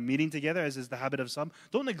neglect meeting together, as is the habit of some.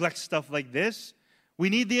 Don't neglect stuff like this. We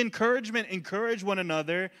need the encouragement. Encourage one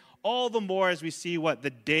another, all the more as we see what? The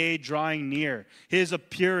day drawing near. His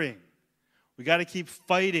appearing. We got to keep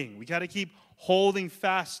fighting. We got to keep holding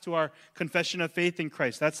fast to our confession of faith in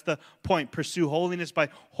Christ. That's the point. Pursue holiness by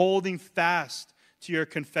holding fast to your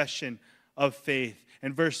confession of faith.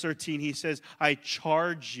 In verse 13, he says, I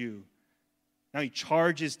charge you. Now he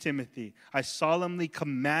charges Timothy. I solemnly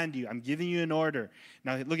command you. I'm giving you an order.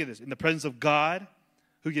 Now look at this. In the presence of God,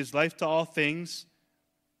 who gives life to all things,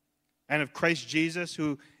 and of Christ Jesus,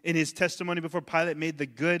 who in his testimony before Pilate made the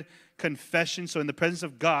good confession. So in the presence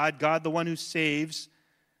of God, God the one who saves,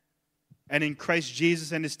 and in Christ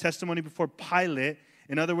Jesus and his testimony before Pilate,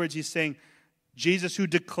 in other words, he's saying, Jesus who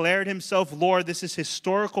declared himself Lord, this is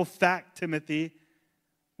historical fact, Timothy.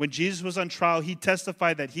 When Jesus was on trial, he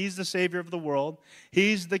testified that he's the Savior of the world.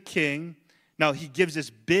 He's the King. Now, he gives this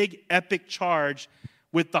big, epic charge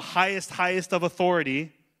with the highest of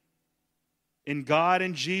authority in God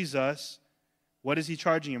and Jesus. What is he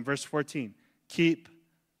charging him? Verse 14, keep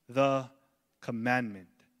the commandment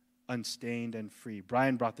unstained and free.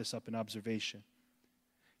 Brian brought this up in observation.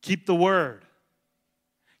 Keep the word.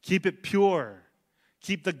 Keep it pure.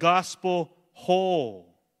 Keep the gospel whole.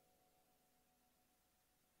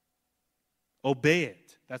 Obey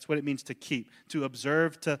it. That's what it means to keep. To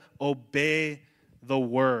observe, to obey the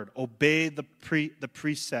word. Obey the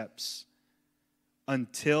precepts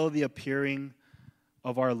until the appearing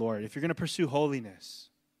of our Lord. If you're going to pursue holiness,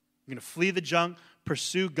 you're going to flee the junk,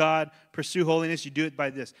 pursue God, pursue holiness, you do it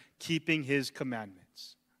by this, keeping his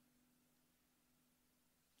commandments.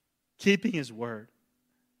 Keeping his word.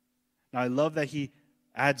 Now I love that he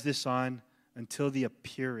adds this on until the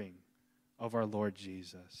appearing of our Lord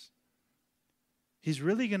Jesus. He's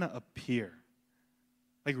really going to appear.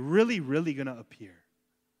 Like really, really going to appear.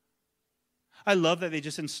 I love that they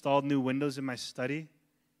just installed new windows in my study.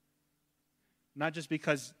 Not just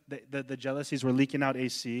because the jealousies were leaking out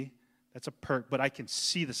AC. That's a perk, but I can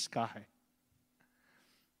see the sky.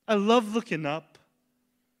 I love looking up.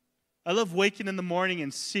 I love waking in the morning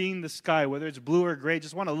and seeing the sky, whether it's blue or gray.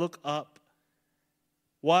 Just want to look up.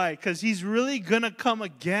 Why? Because he's really going to come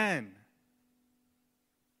again.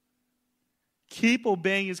 Keep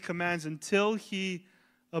obeying his commands until he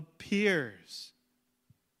appears.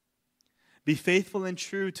 Be faithful and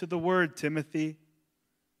true to the word, Timothy.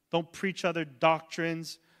 Don't preach other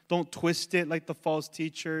doctrines. Don't twist it like the false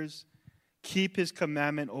teachers. Keep his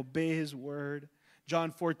commandment. Obey his word.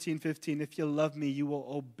 John 14:15, if you love me, you will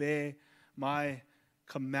obey my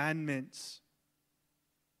commandments.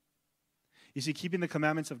 You see, keeping the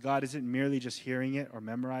commandments of God isn't merely just hearing it or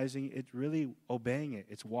memorizing it. It's really obeying it.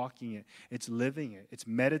 It's walking it. It's living it. It's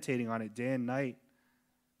meditating on it day and night.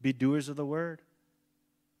 Be doers of the word.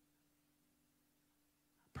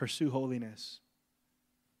 Pursue holiness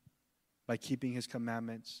by keeping his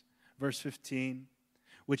commandments. Verse 15,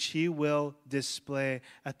 which he will display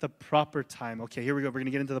at the proper time. Okay, here we go. We're going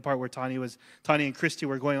to get into the part where Tani and Christy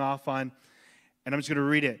were going off on, and I'm just going to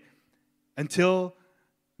read it.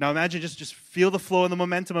 Now imagine, just feel the flow and the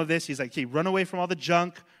momentum of this. He's like, okay, run away from all the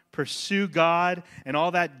junk, pursue God and all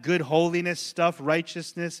that good holiness stuff,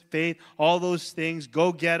 righteousness, faith, all those things.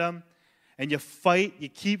 Go get them. And you fight, you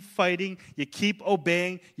keep fighting, you keep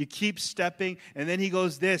obeying, you keep stepping. And then he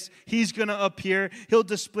goes this, he's going to appear, he'll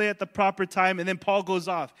display at the proper time. And then Paul goes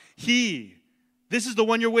off. This is the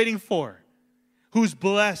one you're waiting for, who's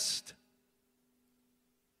blessed.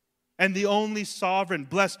 And the only sovereign,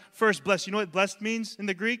 blessed. First, blessed. You know what blessed means in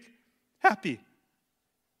the Greek? Happy.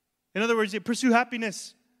 In other words, you pursue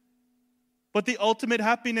happiness. But the ultimate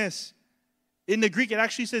happiness. In the Greek, it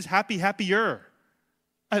actually says happy, happier.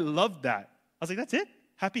 I love that. I was like, that's it?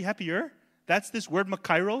 Happy, happier? That's this word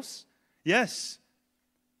makairos? Yes.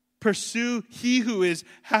 Pursue he who is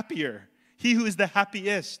happier. He who is the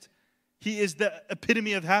happiest. He is the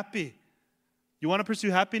epitome of happy. You want to pursue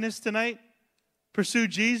happiness tonight? Pursue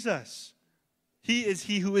Jesus. He is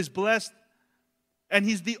he who is blessed, and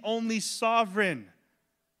he's the only sovereign.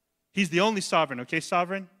 He's the only sovereign, okay,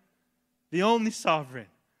 sovereign? The only sovereign.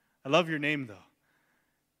 I love your name, though.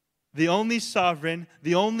 The only sovereign,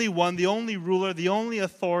 the only one, the only ruler, the only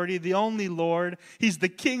authority, the only Lord. He's the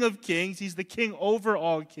King of kings. He's the King over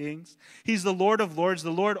all kings. He's the Lord of lords,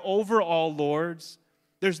 the Lord over all lords.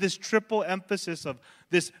 There's this triple emphasis of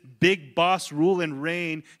this big boss rule and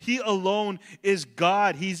reign. He alone is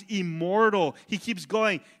God. He's immortal. He keeps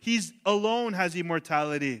going. He's alone has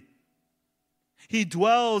immortality. He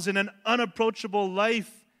dwells in an unapproachable life.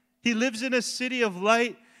 He lives in a city of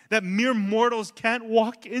light that mere mortals can't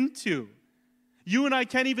walk into. You and I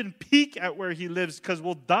can't even peek at where he lives because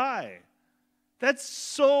we'll die. That's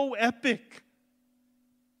so epic.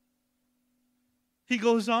 He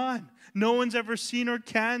goes on. No one's ever seen or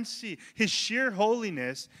can see. His sheer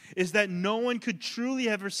holiness is that no one could truly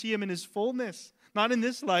ever see him in his fullness. Not in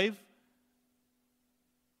this life.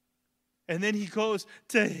 And then he goes,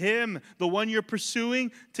 to him, the one you're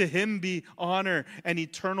pursuing, to him be honor and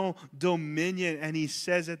eternal dominion. And he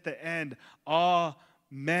says at the end,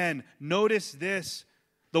 amen. Notice this,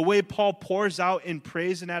 the way Paul pours out in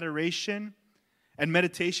praise and adoration and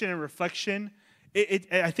meditation and reflection.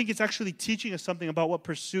 I think it's actually teaching us something about what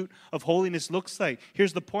pursuit of holiness looks like.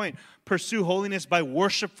 Here's the point. Pursue holiness by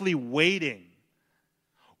worshipfully waiting.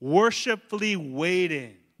 Worshipfully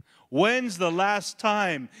waiting. When's the last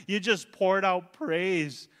time you just poured out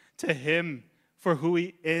praise to him for who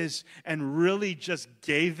he is and really just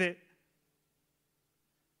gave it?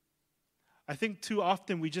 I think too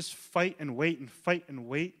often we just fight and wait and fight and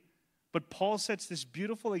wait. But Paul sets this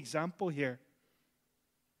beautiful example here.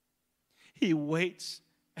 He waits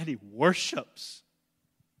and he worships.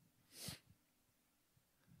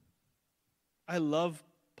 I love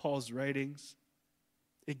Paul's writings.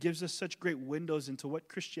 It gives us such great windows into what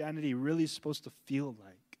Christianity really is supposed to feel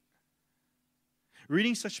like.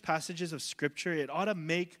 Reading such passages of Scripture, it ought to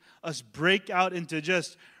make us break out into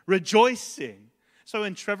just rejoicing. So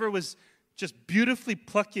when Trevor was just beautifully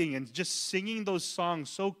plucking and just singing those songs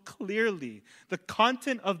so clearly, the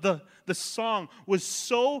content of the song was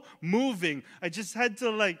so moving. I just had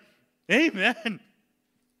to amen.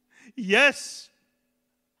 Yes.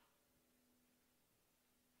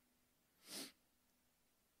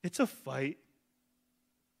 It's a fight.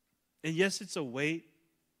 And yes, it's a wait.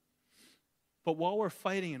 But while we're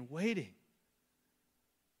fighting and waiting,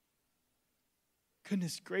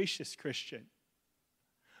 goodness gracious, Christian,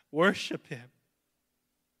 worship him.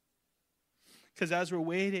 Because as we're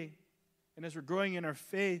waiting and as we're growing in our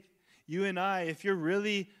faith, you and I, if you're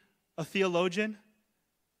really a theologian,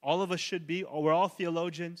 all of us should be, we're all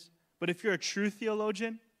theologians, but if you're a true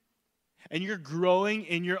theologian, and you're growing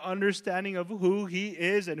in your understanding of who he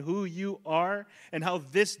is and who you are and how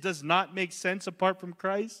this does not make sense apart from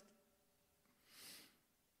Christ,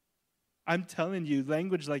 I'm telling you,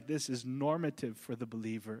 language like this is normative for the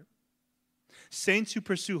believer. Saints who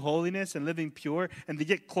pursue holiness and living pure and they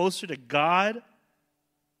get closer to God,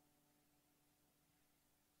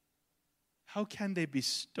 how can they be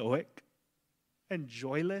stoic and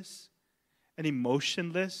joyless and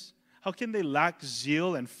emotionless? How can they lack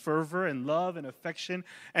zeal and fervor and love and affection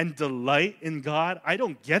and delight in God? I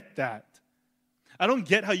don't get that. I don't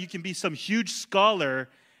get how you can be some huge scholar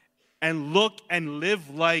and look and live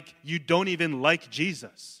like you don't even like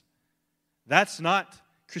Jesus. That's not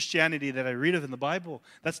Christianity that I read of in the Bible.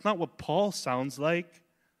 That's not what Paul sounds like.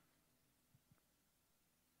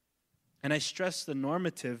 And I stress the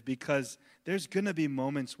normative because there's going to be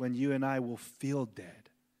moments when you and I will feel dead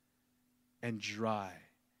and dry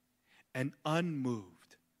and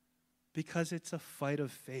unmoved because it's a fight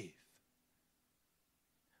of faith.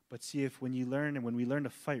 But see, when we learn to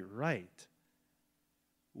fight right,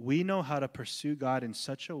 we know how to pursue God in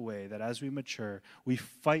such a way that as we mature, we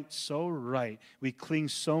fight so right, we cling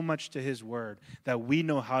so much to his word that we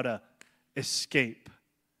know how to escape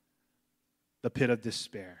the pit of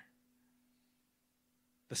despair,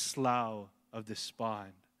 the slough of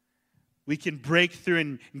despond. We can break through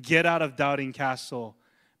and get out of doubting castle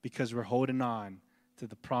because we're holding on to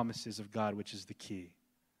the promises of God, which is the key.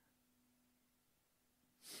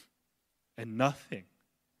 And nothing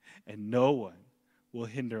and no one will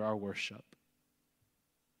hinder our worship.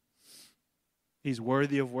 He's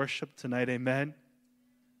worthy of worship tonight, amen?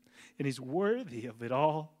 And he's worthy of it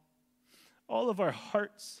all. All of our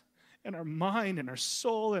hearts and our mind and our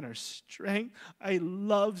soul and our strength. I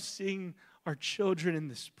love seeing our children in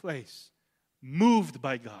this place, moved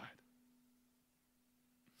by God.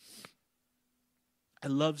 I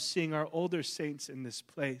love seeing our older saints in this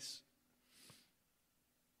place,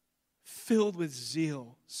 filled with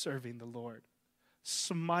zeal, serving the Lord.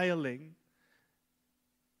 smiling.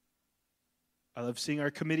 I love seeing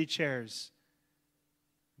our committee chairs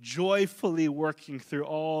joyfully working through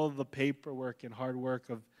all the paperwork and hard work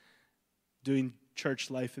of doing church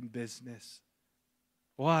life and business.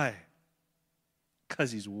 Why?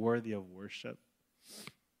 Because he's worthy of worship.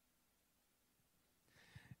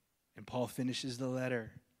 And Paul finishes the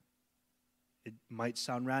letter. It might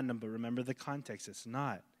sound random, but remember the context. It's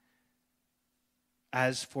not.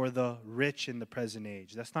 As for the rich in the present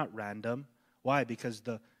age, that's not random. Why? Because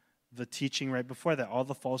the teaching right before that, all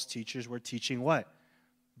the false teachers were teaching what?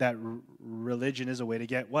 That religion is a way to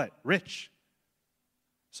get what? Rich.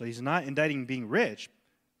 So he's not indicting being rich.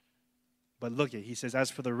 But look at, he says, as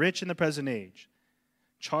for the rich in the present age,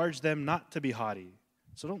 charge them not to be haughty.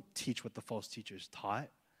 So don't teach what the false teachers taught.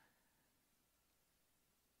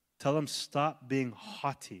 Tell them stop being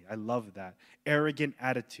haughty. I love that. Arrogant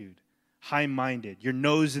attitude. High-minded. Your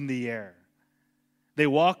nose in the air. They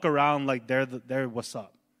walk around like they're what's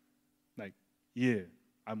up. Like, yeah,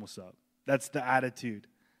 I'm what's up. That's the attitude.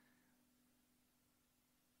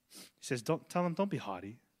 He says, don't be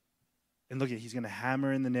haughty. And look at, he's going to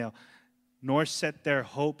hammer in the nail. Nor set their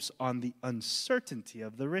hopes on the uncertainty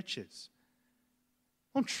of the riches.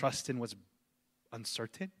 Don't trust in what's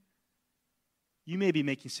uncertain. You may be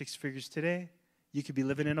making 6 figures today. You could be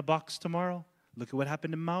living in a box tomorrow. Look at what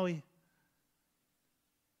happened in Maui.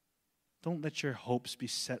 Don't let your hopes be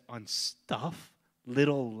set on stuff,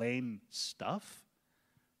 little lame stuff.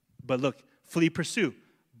 But look, flee, pursue.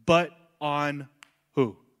 But on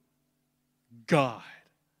who? God,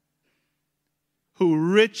 who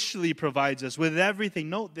richly provides us with everything.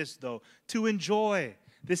 Note this, though, to enjoy.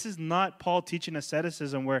 This is not Paul teaching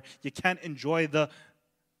asceticism where you can't enjoy the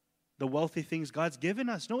wealthy things God's given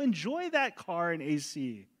us. No, enjoy that car and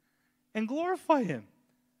AC and glorify Him.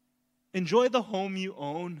 Enjoy the home you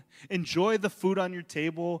own. Enjoy the food on your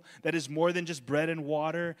table that is more than just bread and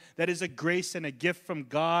water. That is a grace and a gift from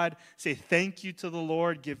God. Say thank you to the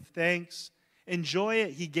Lord. Give thanks. Enjoy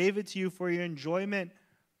it. He gave it to you for your enjoyment.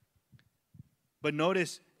 But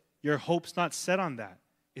notice, your hope's not set on that.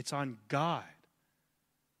 It's on God.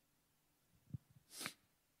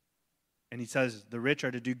 And he says, the rich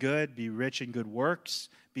are to do good, be rich in good works,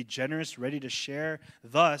 be generous, ready to share,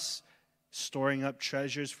 thus storing up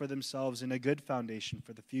treasures for themselves in a good foundation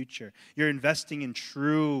for the future. You're investing in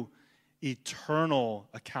true, eternal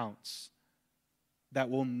accounts that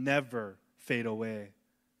will never fade away.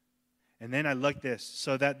 And then I like this,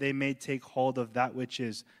 so that they may take hold of that which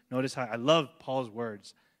is, notice how I love Paul's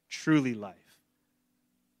words, truly life.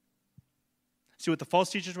 See what the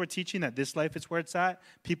false teachers were teaching, that this life is where it's at?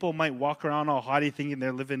 People might walk around all haughty thinking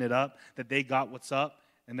they're living it up, that they got what's up,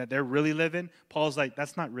 and that they're really living. Paul's like,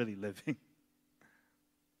 that's not really living.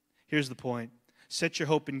 Here's the point. Set your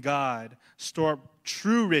hope in God, store up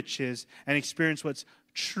true riches, and experience what's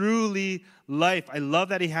truly life. I love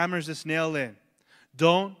that he hammers this nail in.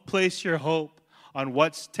 Don't place your hope on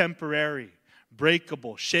what's temporary,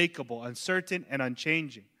 breakable, shakeable, uncertain, and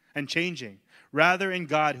changing. Rather in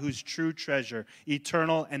God, who's true treasure,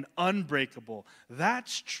 eternal and unbreakable.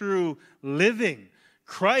 That's true living.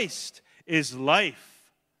 Christ is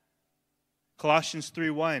life. Colossians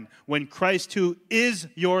 3:1. When Christ, who is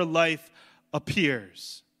your life,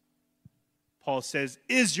 appears. Paul says,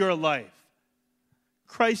 is your life.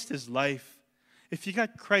 Christ is life. If you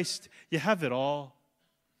got Christ, you have it all.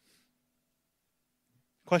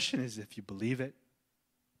 Question is if you believe it.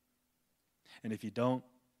 And if you don't,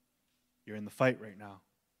 you're in the fight right now.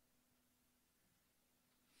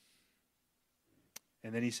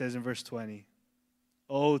 And then he says in verse 20,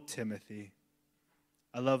 O Timothy,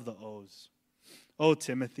 I love the O's. O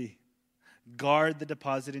Timothy, guard the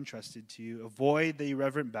deposit entrusted to you. Avoid the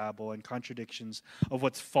irreverent babble and contradictions of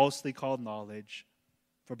what's falsely called knowledge.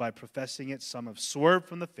 For by professing it, some have swerved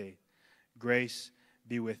from the faith. Grace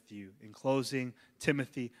be with you. In closing,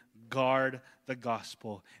 Timothy, guard the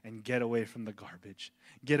gospel and get away from the garbage.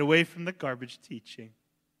 Get away from the garbage teaching.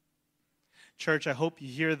 Church, I hope you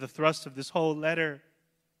hear the thrust of this whole letter.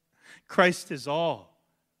 Christ is all.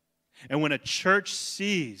 And when a church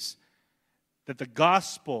sees that the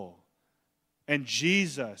gospel and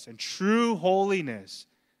Jesus and true holiness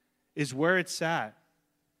is where it's at,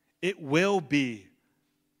 it will be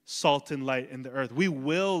salt and light in the earth. We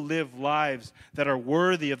will live lives that are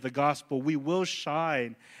worthy of the gospel. We will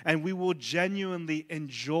shine, and we will genuinely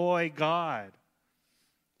enjoy God.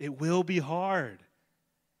 It will be hard,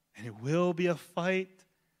 and it will be a fight,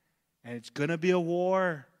 and it's going to be a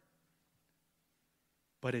war,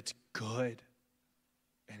 but it's good,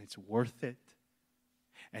 and it's worth it.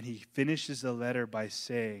 And he finishes the letter by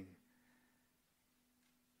saying,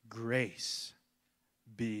 grace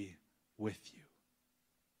be with you.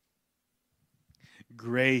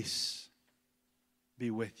 Grace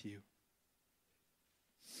be with you.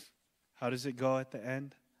 How does it go at the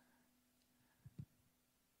end?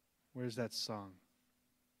 Where's that song?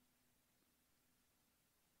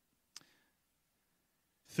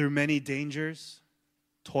 Through many dangers,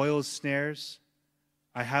 toils, snares,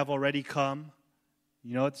 I have already come.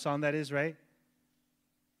 You know what song that is, right?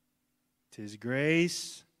 'Tis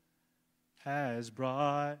grace has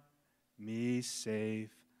brought me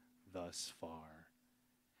safe thus far,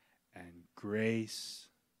 and grace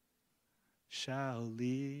shall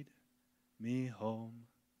lead me home.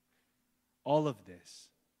 All of this,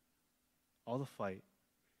 all the fight,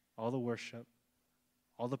 all the worship,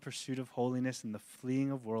 all the pursuit of holiness and the fleeing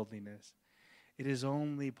of worldliness, it is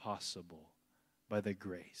only possible by the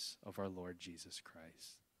grace of our Lord Jesus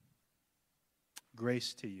Christ.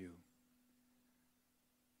 Grace to you.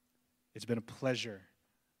 It's been a pleasure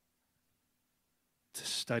to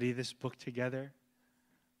study this book together.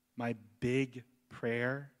 My big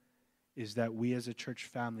prayer is that we as a church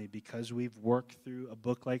family, because we've worked through a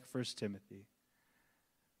book like 1 Timothy,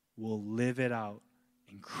 will live it out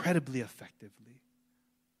incredibly effectively.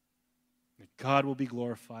 That God will be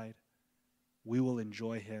glorified, we will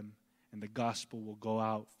enjoy him, and the gospel will go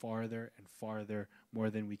out farther and farther, more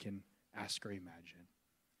than we can ask or imagine.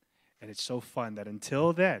 And it's so fun that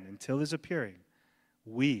until then, until his appearing,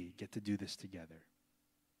 we get to do this together.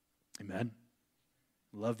 Amen.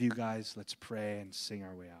 Love you guys. Let's pray and sing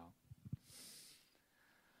our way out.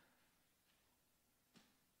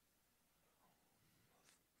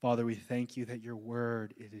 Father, we thank you that your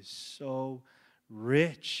word, it is so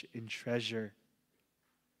rich in treasure.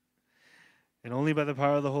 And only by the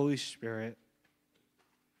power of the Holy Spirit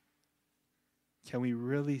can we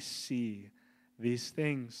really see these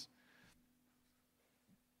things.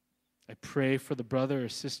 I pray for the brother or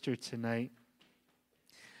sister tonight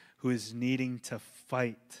who is needing to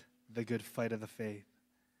fight the good fight of the faith.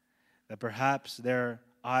 That perhaps their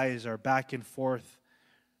eyes are back and forth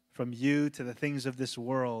from you to the things of this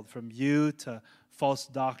world, from you to false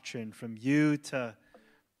doctrine, from you to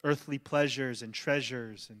earthly pleasures and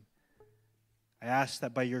treasures. And I ask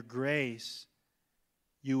that by your grace,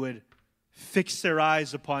 you would fix their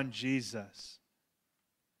eyes upon Jesus.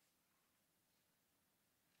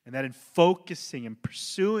 And that in focusing and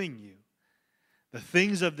pursuing you, the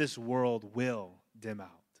things of this world will dim out.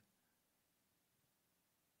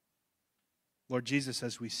 Lord Jesus,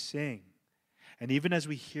 as we sing, and even as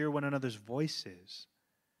we hear one another's voices,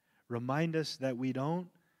 remind us that we don't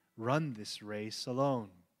run this race alone.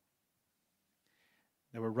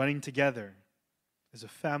 That we're running together as a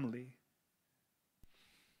family.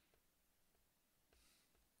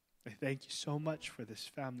 I thank you so much for this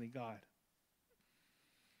family, God.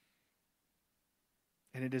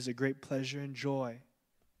 And it is a great pleasure and joy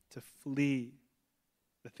to flee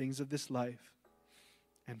the things of this life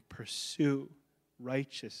and pursue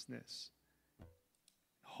righteousness,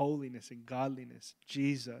 holiness, and godliness,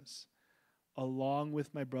 Jesus, along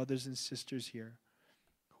with my brothers and sisters here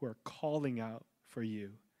who are calling out for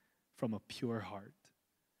you from a pure heart.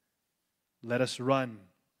 Let us run,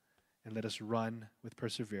 and let us run with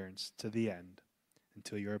perseverance to the end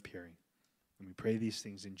until your appearing. And we pray these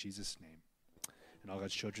things in Jesus' name. And all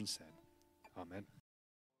God's children said, Amen.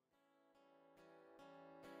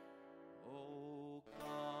 Oh,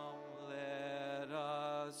 come, let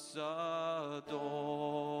us adore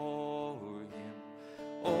him.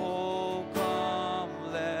 Oh,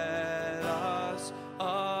 come, let us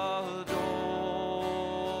adore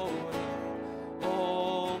him.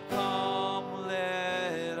 Oh, come,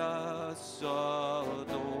 let us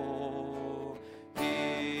adore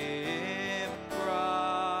him,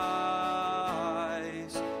 Christ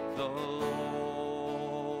the Lord.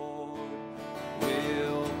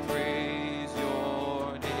 We'll praise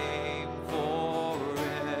your name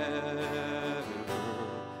forever.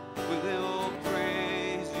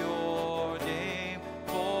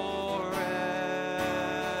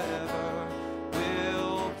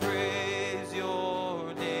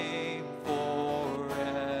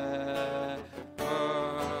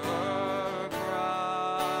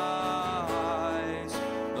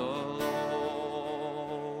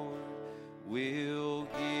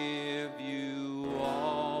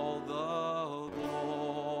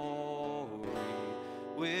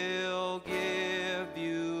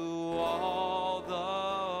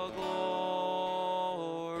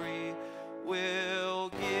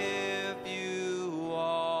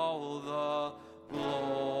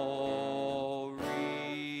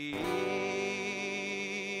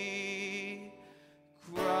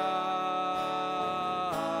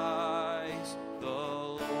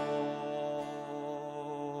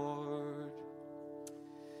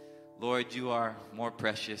 Lord, you are more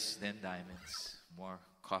precious than diamonds, more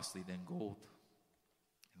costly than gold,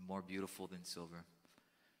 and more beautiful than silver.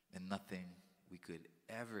 And nothing we could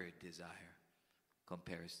ever desire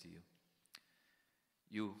compares to you.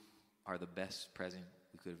 You are the best present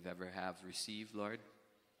we could have ever have received, Lord.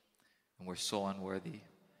 And we're so unworthy,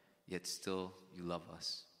 yet still you love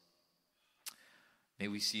us. May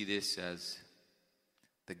we see this as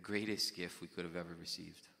the greatest gift we could have ever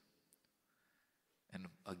received. And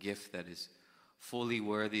a gift that is fully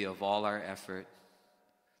worthy of all our effort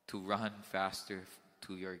to run faster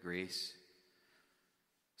to your grace,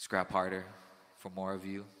 scrap harder for more of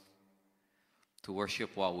you, to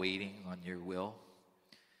worship while waiting on your will,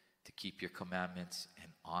 to keep your commandments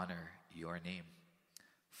and honor your name.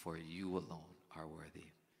 For you alone are worthy.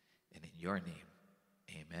 And in your name,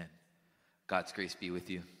 amen. God's grace be with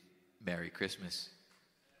you. Merry Christmas.